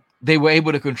were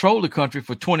able to control the country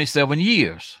for 27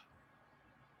 years.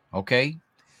 Okay,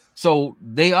 so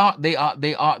they are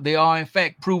in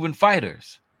fact proven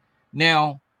fighters.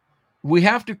 Now we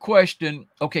have to question.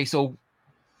 Okay, so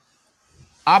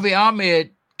Abiy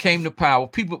Ahmed came to power.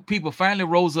 People finally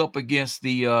rose up against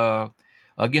the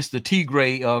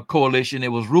Tigray coalition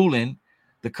that was ruling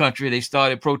the country. They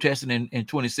started protesting in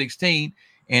 2016,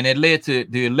 and it led to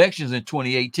the elections in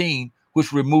 2018,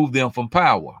 which removed them from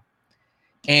power.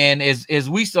 And as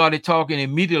we started talking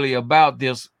immediately about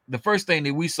this, the first thing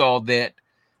that we saw that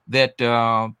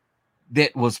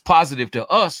was positive to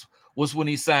us was when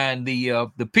he signed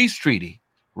the peace treaty,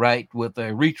 right, with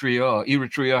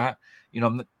Eritrea.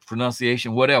 I'm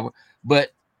pronunciation, whatever.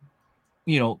 But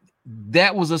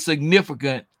that was a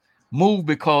significant move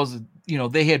because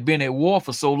they had been at war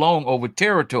for so long over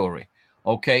territory.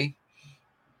 Okay.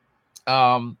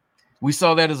 We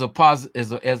saw that as a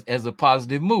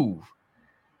positive move.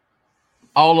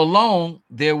 All along,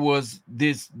 there was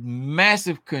this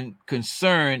massive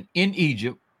concern in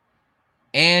Egypt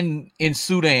and in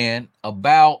Sudan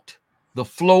about the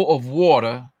flow of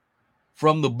water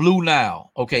from the Blue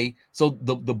Nile. Okay, so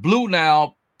the Blue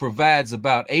Nile provides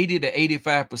about 80 to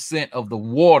 85% of the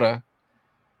water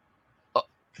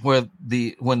when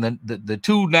the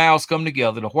two Niles come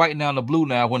together, the White Nile and the Blue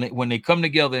Nile, when they come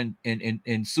together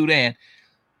in Sudan.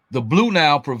 The Blue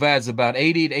Nile provides about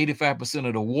 80 to 85%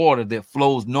 of the water that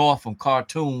flows north from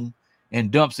Khartoum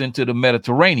and dumps into the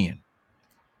Mediterranean.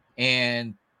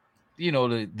 And,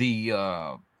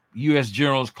 the U.S.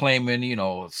 generals claiming,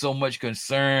 so much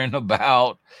concern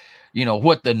about,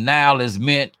 what the Nile has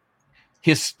meant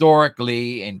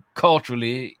historically and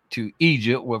culturally to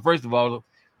Egypt. Well, first of all,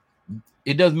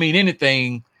 it doesn't mean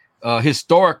anything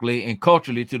historically and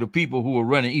culturally to the people who are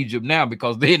running Egypt now,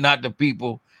 because they're not the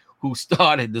people who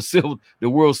started the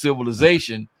world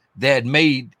civilization that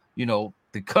made,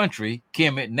 the country,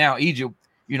 Kemet, now Egypt,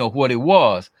 what it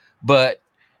was. But,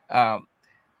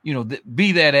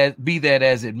 be that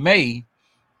as it may,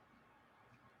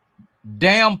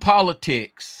 damn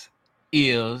politics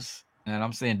is, and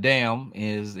I'm saying damn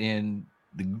is in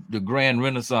the Grand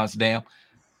Renaissance damn.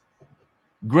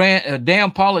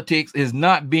 Damn politics is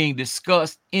not being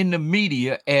discussed in the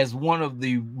media as one of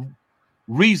the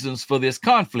reasons for this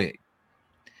conflict.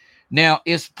 Now,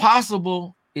 it's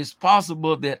possible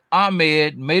that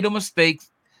Ahmed made a mistake,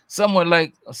 somewhat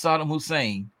like Saddam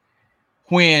Hussein,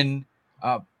 when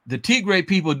the Tigray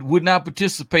people would not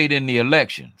participate in the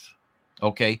elections.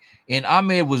 Okay, and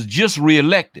Ahmed was just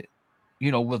reelected,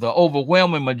 with an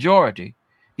overwhelming majority.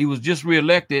 He was just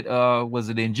reelected. Was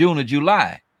it in June or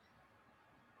July?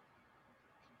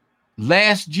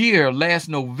 Last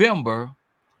November,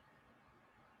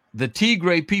 the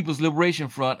Tigray People's Liberation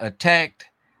Front attacked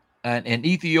an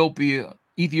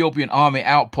Ethiopian army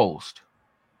outpost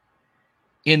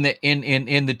in the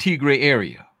Tigray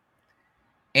area,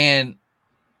 and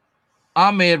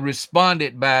Ahmed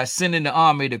responded by sending the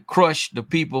army to crush the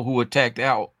people who attacked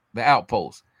the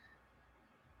outpost.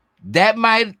 That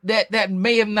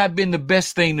may have not been the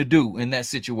best thing to do in that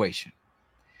situation,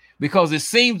 because it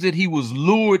seems that he was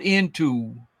lured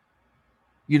into,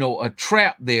 a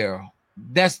trap there.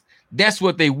 That's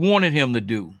what they wanted him to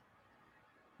do.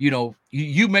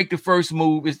 You make the first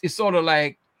move. It's sort of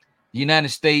like the United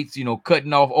States,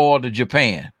 cutting off oil to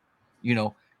Japan.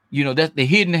 That the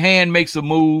hidden hand makes a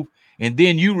move, and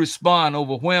then you respond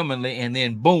overwhelmingly, and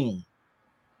then boom,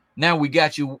 now we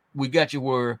got you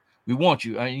where we want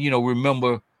you.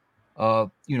 Remember,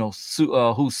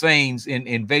 Hussein's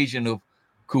invasion of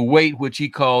Kuwait, which he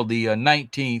called the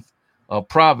 19th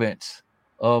province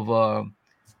of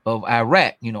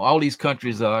Iraq. All these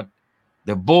countries are,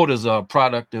 the borders are a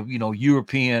product of,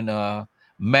 European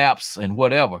maps and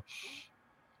whatever.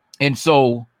 And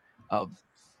so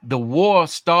the war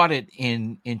started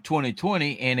in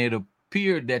 2020, and it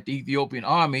appeared that the Ethiopian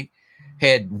army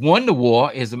had won the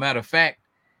war. As a matter of fact,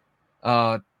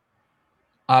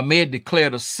 Ahmed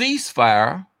declared a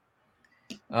ceasefire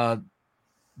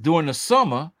during the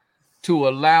summer to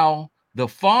allow the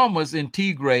farmers in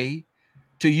Tigray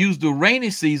to use the rainy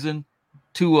season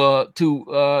to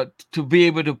be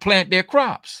able to plant their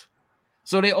crops.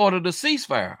 So they ordered a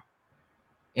ceasefire.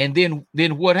 And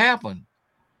then what happened?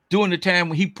 During the time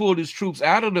when he pulled his troops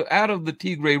out of the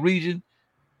Tigray region,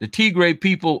 the Tigray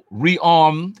people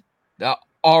rearmed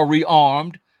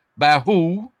by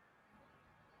who?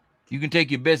 You can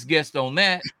take your best guess on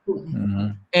that. Mm-hmm.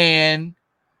 And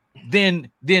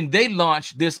then they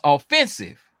launched this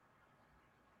offensive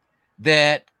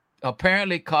that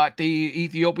apparently caught the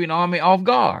Ethiopian army off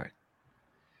guard.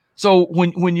 So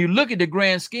when you look at the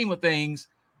grand scheme of things,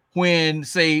 when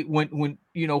they threw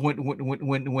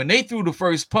the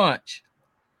first punch,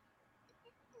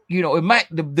 it might,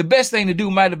 the best thing to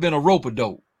do might have been a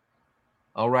rope-a-dope.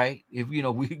 All right, if we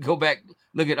go back,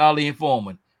 look at Ali and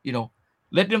Foreman,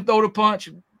 let them throw the punch,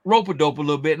 rope-a-dope a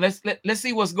little bit, and let's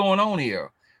see what's going on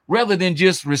here, rather than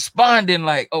just responding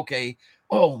like, okay,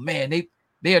 oh man,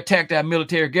 they attacked our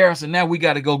military garrison, now we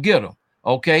got to go get them.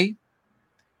 Okay,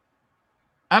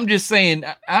 I'm just saying,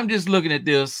 I'm just looking at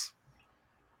this,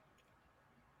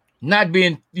 not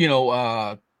being,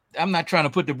 I'm not trying to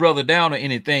put the brother down or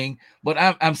anything, but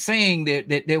I'm saying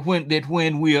that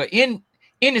when we are in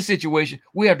a situation,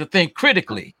 we have to think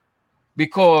critically,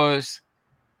 because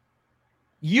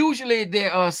usually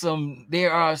there are some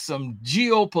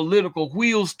geopolitical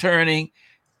wheels turning,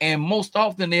 and most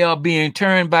often they are being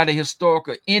turned by the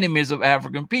historical enemies of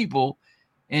African people.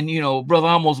 And Brother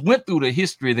Amos went through the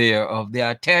history there of the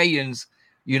Italians,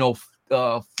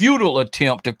 feudal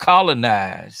attempt to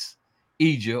colonize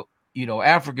Egypt,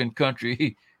 African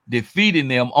country, defeating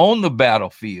them on the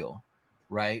battlefield,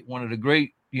 right? One of the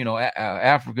great,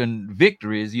 African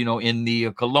victories, in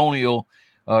the colonial,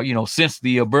 since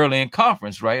the Berlin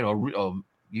Conference, right? Or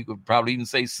you could probably even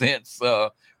say since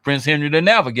Prince Henry the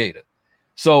Navigator.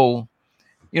 So,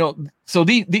 so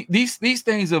these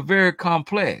things are very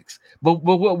complex. But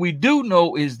what we do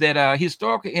know is that our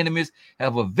historical enemies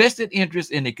have a vested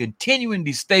interest in the continuing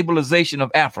destabilization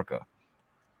of Africa.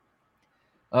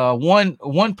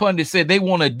 One pundit said they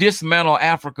want to dismantle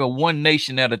Africa one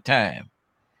nation at a time,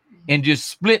 and just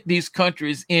split these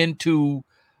countries into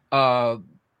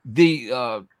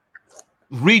the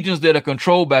regions that are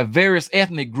controlled by various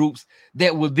ethnic groups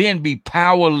that will then be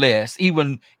powerless,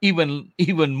 even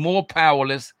more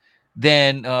powerless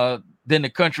than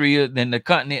the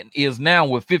continent is now,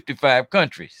 with 55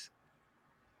 countries.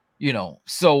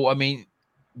 So I mean,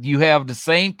 you have the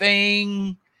same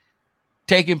thing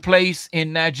taking place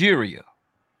in Nigeria.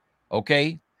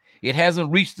 Okay, it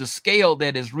hasn't reached the scale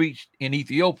that is reached in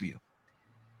Ethiopia.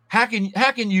 How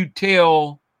can you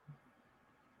tell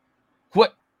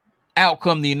what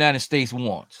outcome the United States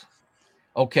wants?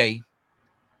 Okay,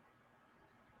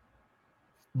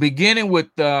 beginning with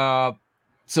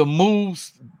some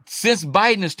moves since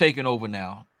Biden has taken over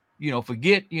now.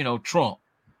 Forget Trump.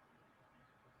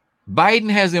 Biden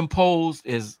has imposed,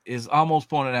 is almost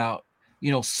pointed out,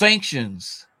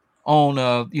 sanctions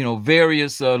on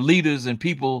various leaders and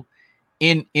people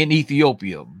in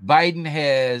Ethiopia. Biden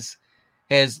has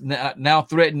now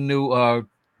threatened to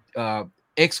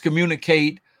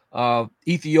excommunicate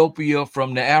Ethiopia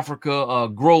from the Africa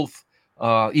growth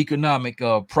economic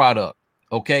product.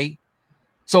 Okay,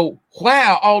 so why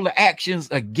are all the actions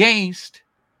against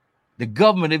the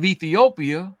government of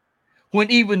Ethiopia when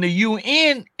even the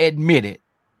UN admitted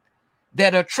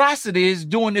that atrocities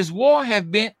during this war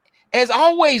have been, as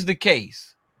always, the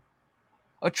case?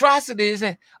 Atrocities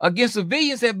against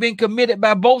civilians have been committed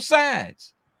by both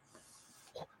sides.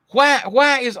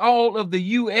 Why is all of the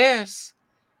U.S.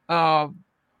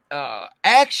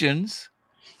 Actions,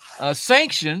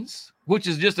 sanctions, which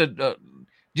is just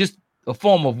a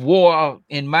form of war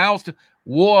in miles to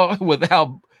war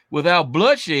without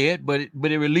bloodshed, but it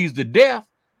relieves the death?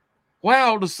 Why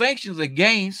all the sanctions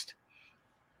against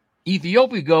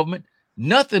Ethiopia government,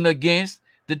 nothing against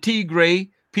the Tigray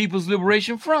People's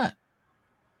Liberation Front?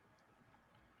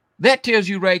 That tells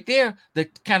you right there the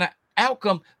kind of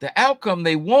outcome. The outcome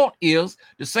they want is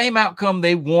the same outcome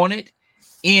they wanted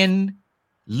in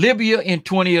Libya in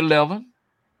 2011,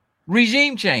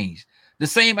 regime change. The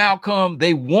same outcome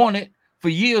they wanted for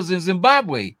years in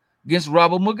Zimbabwe against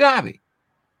Robert Mugabe,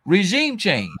 regime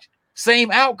change.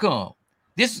 Same outcome.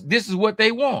 This is what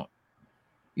they want.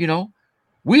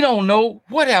 We don't know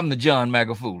what happened to John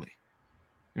Magufuli,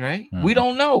 right? Mm-hmm. We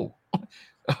don't know.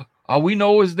 All we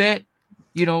know is that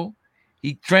he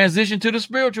transitioned to the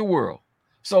spiritual world.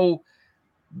 So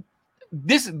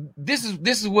this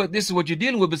is what you're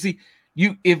dealing with. But see,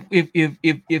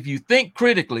 if you think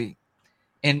critically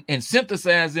and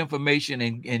synthesize information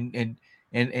and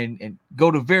go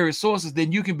to various sources,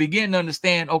 then you can begin to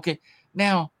understand. Okay,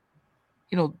 now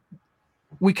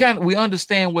we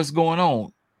understand what's going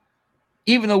on,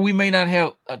 even though we may not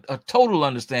have a total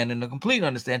understanding, a complete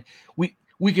understanding.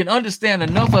 We can understand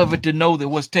enough of it to know that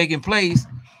what's taking place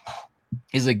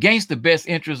is against the best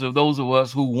interests of those of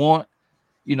us who want,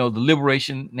 the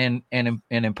liberation and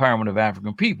empowerment of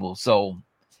African people. So,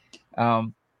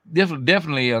 this is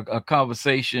definitely a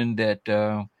conversation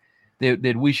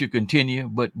that we should continue.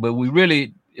 But we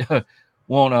really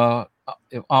want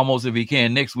almost, if he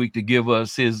can, next week to give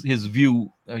us his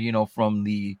view, from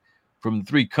the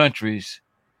three countries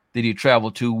that he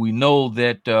traveled to. We know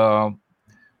that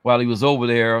while he was over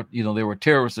there, there were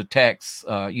terrorist attacks,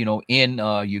 in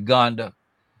Uganda.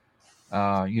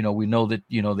 We know that,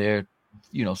 there,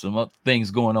 some other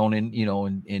things going on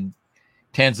in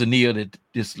Tanzania that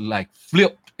just like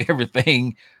flipped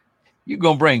everything. You're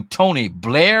going to bring Tony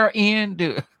Blair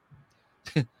in?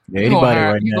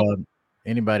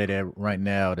 Anybody that right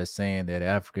now that's saying that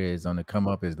Africa is on the come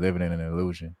up is living in an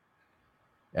illusion.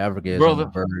 Africa is on the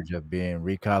verge of being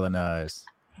recolonized.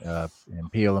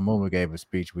 And P.L. Lumumba gave a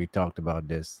speech. We talked about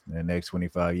this. In the next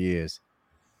 25 years,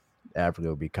 Africa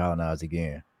will be colonized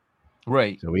again.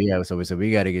 Right. So we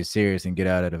got to get serious and get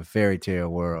out of the fairy tale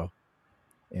world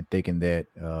and thinking that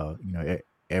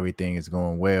everything is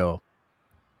going well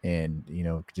and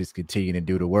just continue to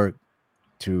do the work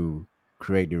to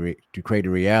create the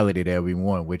reality that we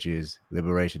want, which is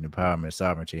liberation, empowerment,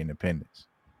 sovereignty, independence.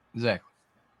 Exactly.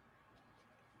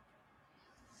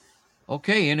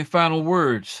 Okay, any final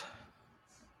words?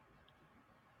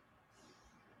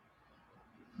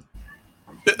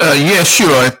 Yeah,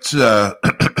 sure. It's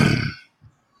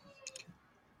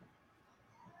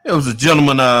it was a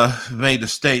gentleman made a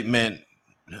statement.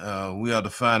 We are the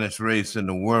finest race in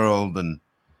the world, and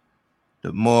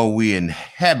the more we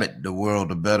inhabit the world,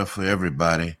 the better for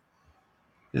everybody.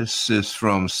 This is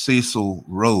from Cecil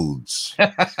Rhodes,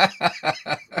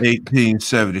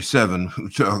 1877. We're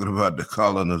talking about the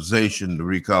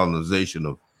recolonization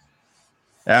of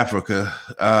Africa.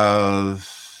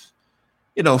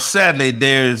 Sadly,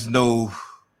 there is no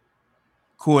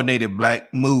coordinated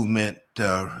Black movement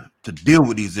to deal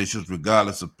with these issues,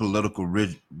 regardless of political,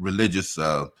 religious,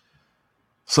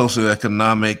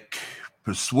 socioeconomic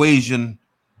persuasion.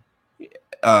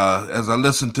 As I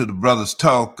listen to the brothers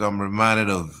talk, I'm reminded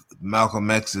of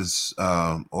Malcolm X's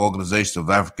Organization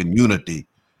of African Unity,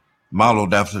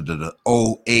 modeled after the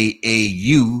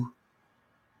OAAU.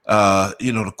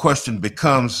 The question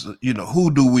becomes,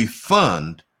 who do we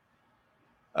fund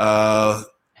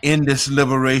in this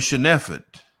liberation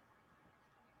effort?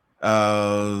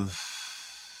 I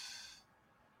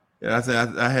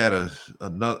had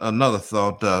another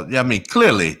thought.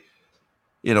 Clearly,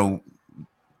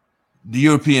 the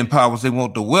European powers, they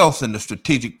want the wealth and the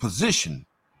strategic position,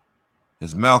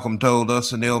 as Malcolm told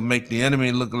us, and they'll make the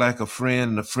enemy look like a friend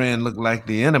and the friend look like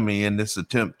the enemy in this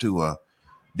attempt to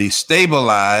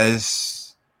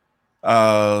destabilize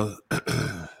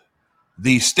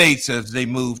these states as they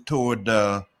move toward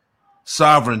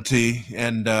sovereignty.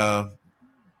 And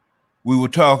we were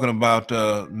talking about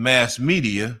mass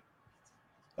media.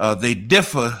 They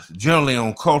differ generally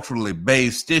on culturally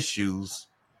based issues,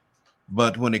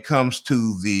 but when it comes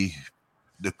to the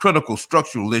critical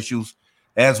structural issues,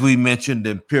 as we mentioned,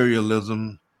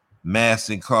 imperialism, mass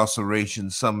incarceration,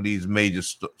 some of these major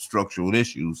structural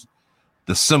issues,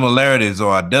 the similarities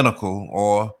are identical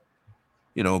or,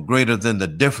 greater than the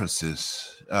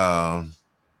differences.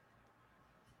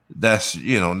 That's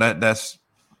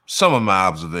some of my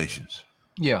observations.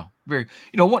 Yeah, very.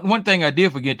 One thing I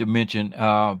did forget to mention,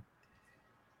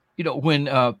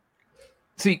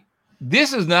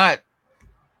 this is not,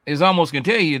 as Amos can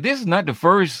tell you, this is not the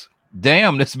first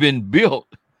dam that's been built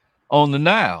on the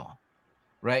Nile,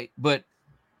 right? But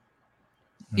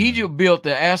Egypt built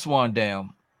the Aswan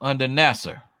Dam under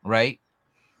Nasser, right?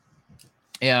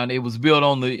 And it was built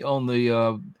on the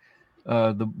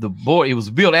board. It was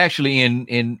built actually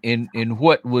in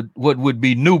what would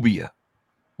be Nubia,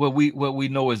 what we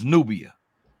know as Nubia,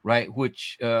 right?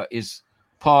 Which is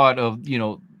part of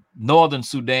northern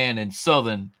Sudan and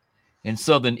southern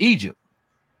Egypt.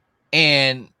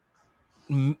 And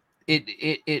the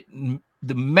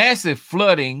massive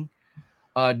flooding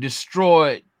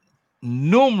destroyed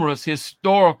numerous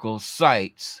historical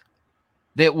sites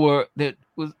that was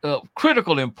of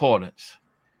critical importance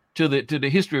to the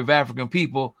history of African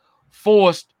people,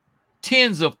 forced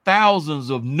tens of thousands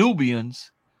of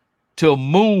Nubians to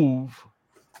move,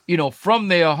 from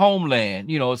their homeland.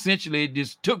 Essentially it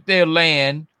just took their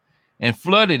land and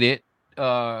flooded it,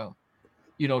 to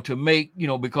make,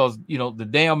 because, the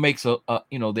dam makes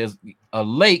there's a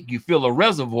lake, you fill a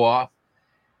reservoir,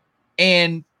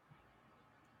 and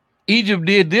Egypt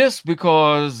did this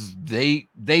because they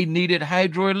needed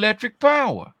hydroelectric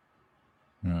power.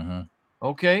 Mm-hmm.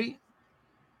 Okay.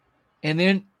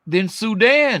 And then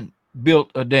Sudan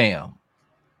built a dam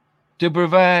to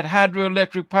provide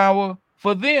hydroelectric power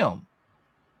for them.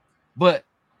 But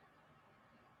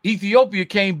Ethiopia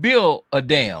can't build a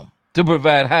dam to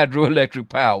provide hydroelectric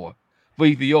power for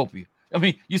Ethiopia.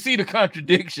 You see the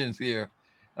contradictions here.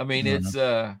 It's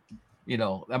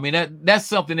that's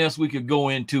something else we could go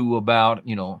into about,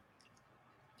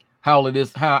 how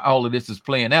all of this is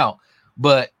playing out.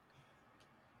 But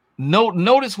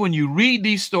notice when you read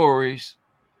these stories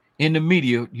in the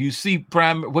media, you see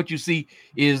what you see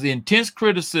is intense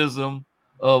criticism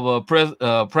of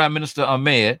Prime Minister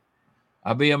Abiy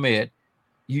Ahmed.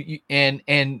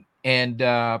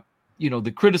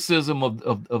 The criticism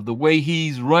of the way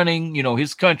he's running,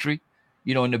 his country,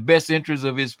 in the best interest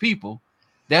of his people.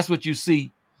 That's what you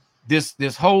see.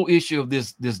 This whole issue of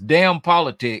this damn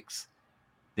politics,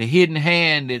 the hidden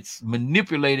hand that's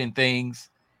manipulating things.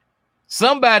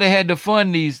 Somebody had to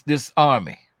fund this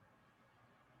army.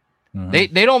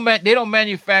 Mm-hmm. They don't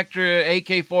manufacture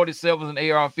AK-47s and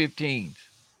AR-15s.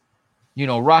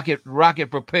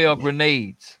 Rocket propelled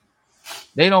grenades.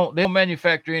 They don't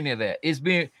manufacture any of that. It's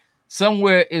being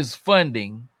somewhere is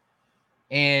funding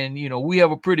And we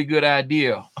have a pretty good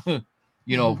idea,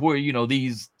 where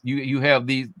these you have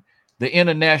the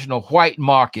international white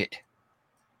market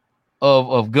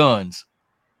of guns.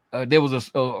 There was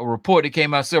a report that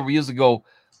came out several years ago.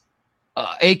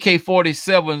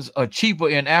 AK-47s are cheaper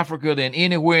in Africa than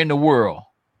anywhere in the world.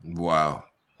 Wow.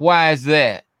 Why is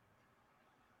that?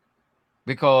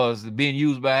 Because they're being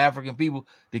used by African people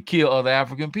to kill other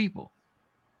African people.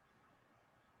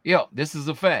 Yeah, this is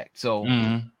a fact. So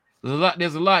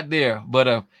there's a lot there.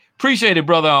 But appreciate it,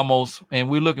 Brother Amos, and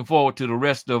we're looking forward to the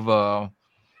rest of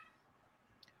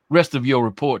your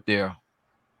report there.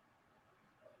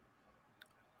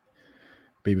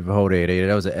 Baby Vahode,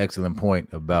 that was an excellent point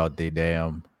about the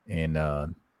dam in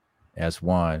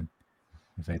Aswan.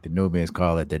 In fact, the Nubians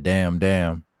call it the dam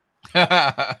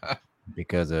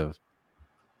because of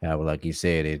how, like you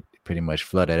said, it pretty much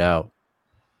flooded out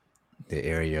the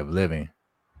area of living,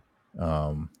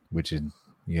 which is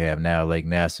you have now Lake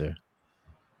Nasser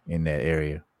in that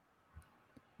area.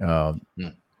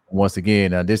 Once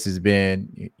again, this has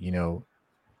been,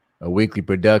 a weekly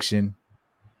production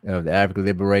of the African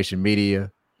Liberation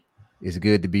Media. It's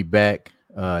good to be back.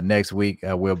 Next week,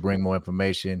 I will bring more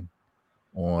information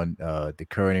on the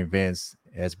current events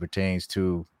as pertains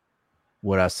to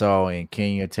what I saw in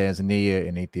Kenya, Tanzania,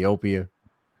 and Ethiopia.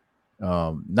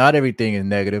 Not everything is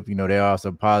negative. There are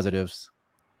some positives.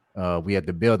 We have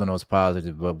to build on those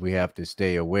positives, but we have to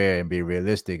stay aware and be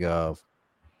realistic of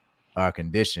our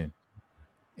condition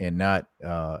and not,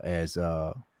 as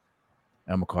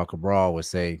Amilcar Cabral would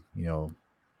say,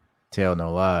 tell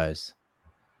no lies.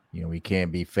 We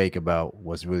can't be fake about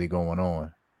what's really going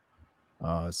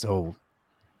on. So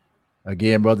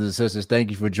again, brothers and sisters, thank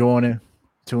you for joining.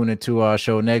 Tune into our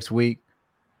show next week.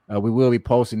 We will be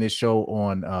posting this show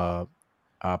on our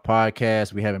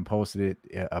podcast. We haven't posted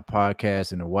a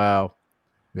podcast in a while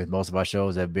because most of our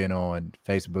shows have been on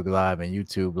Facebook Live and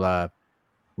YouTube Live.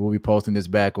 We'll be posting this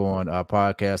back on our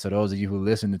podcast. So those of you who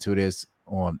listen to this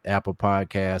on Apple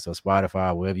Podcasts or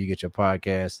Spotify, wherever you get your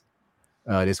podcasts,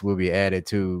 this will be added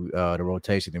to the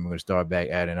rotation, and we're going to start back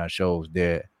adding our shows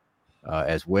there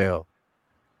as well.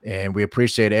 And we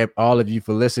appreciate all of you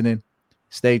for listening.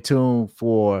 Stay tuned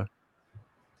for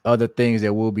other things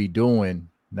that we'll be doing,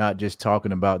 not just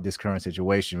talking about this current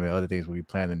situation, but other things we'll be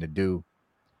planning to do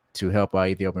to help our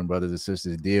Ethiopian brothers and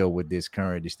sisters deal with this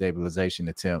current destabilization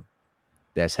attempt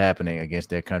that's happening against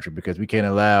their country, because we can't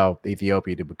allow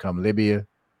Ethiopia to become Libya,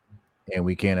 and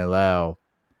we can't allow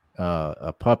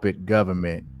a puppet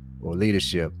government or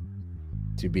leadership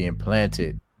to be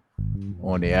implanted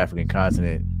on the African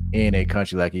continent in a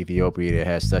country like Ethiopia that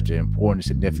has such an important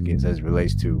significance as it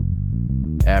relates to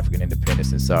African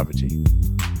independence and sovereignty.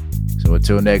 So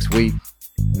until next week,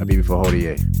 I'll be before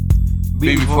Hodier.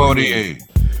 Be before Hodier.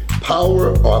 Power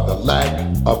or the lack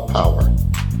of power.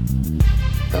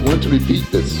 I want to repeat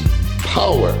this.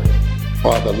 Power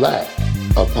or the lack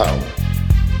of power.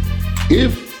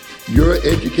 If your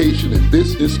education in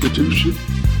this institution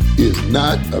is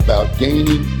not about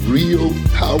gaining real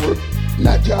power,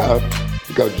 not jobs,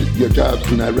 because your jobs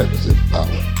do not represent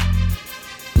power.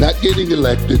 Not getting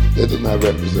elected, that does not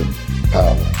represent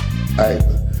power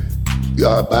either.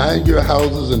 Buying your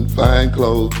houses and fine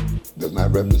clothes does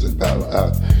not represent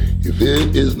power. If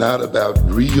it is not about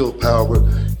real power,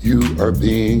 you are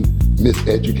being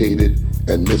miseducated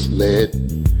and misled,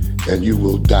 and you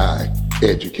will die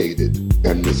educated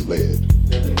and misled.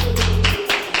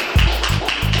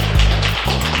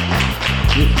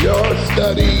 If your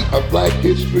study of Black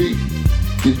history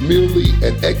is merely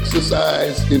an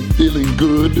exercise in feeling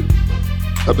good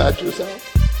about yourself,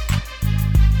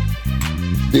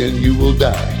 then you will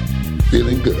die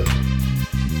feeling good.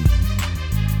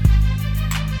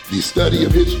 The study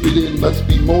of history then must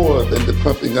be more than the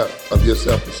pumping up of your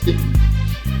self-esteem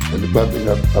and the pumping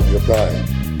up of your pride.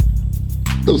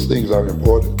 Those things are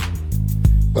important,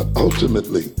 but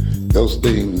ultimately, those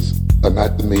things are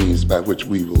not the means by which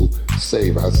we will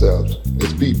save ourselves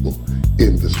as people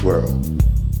in this world.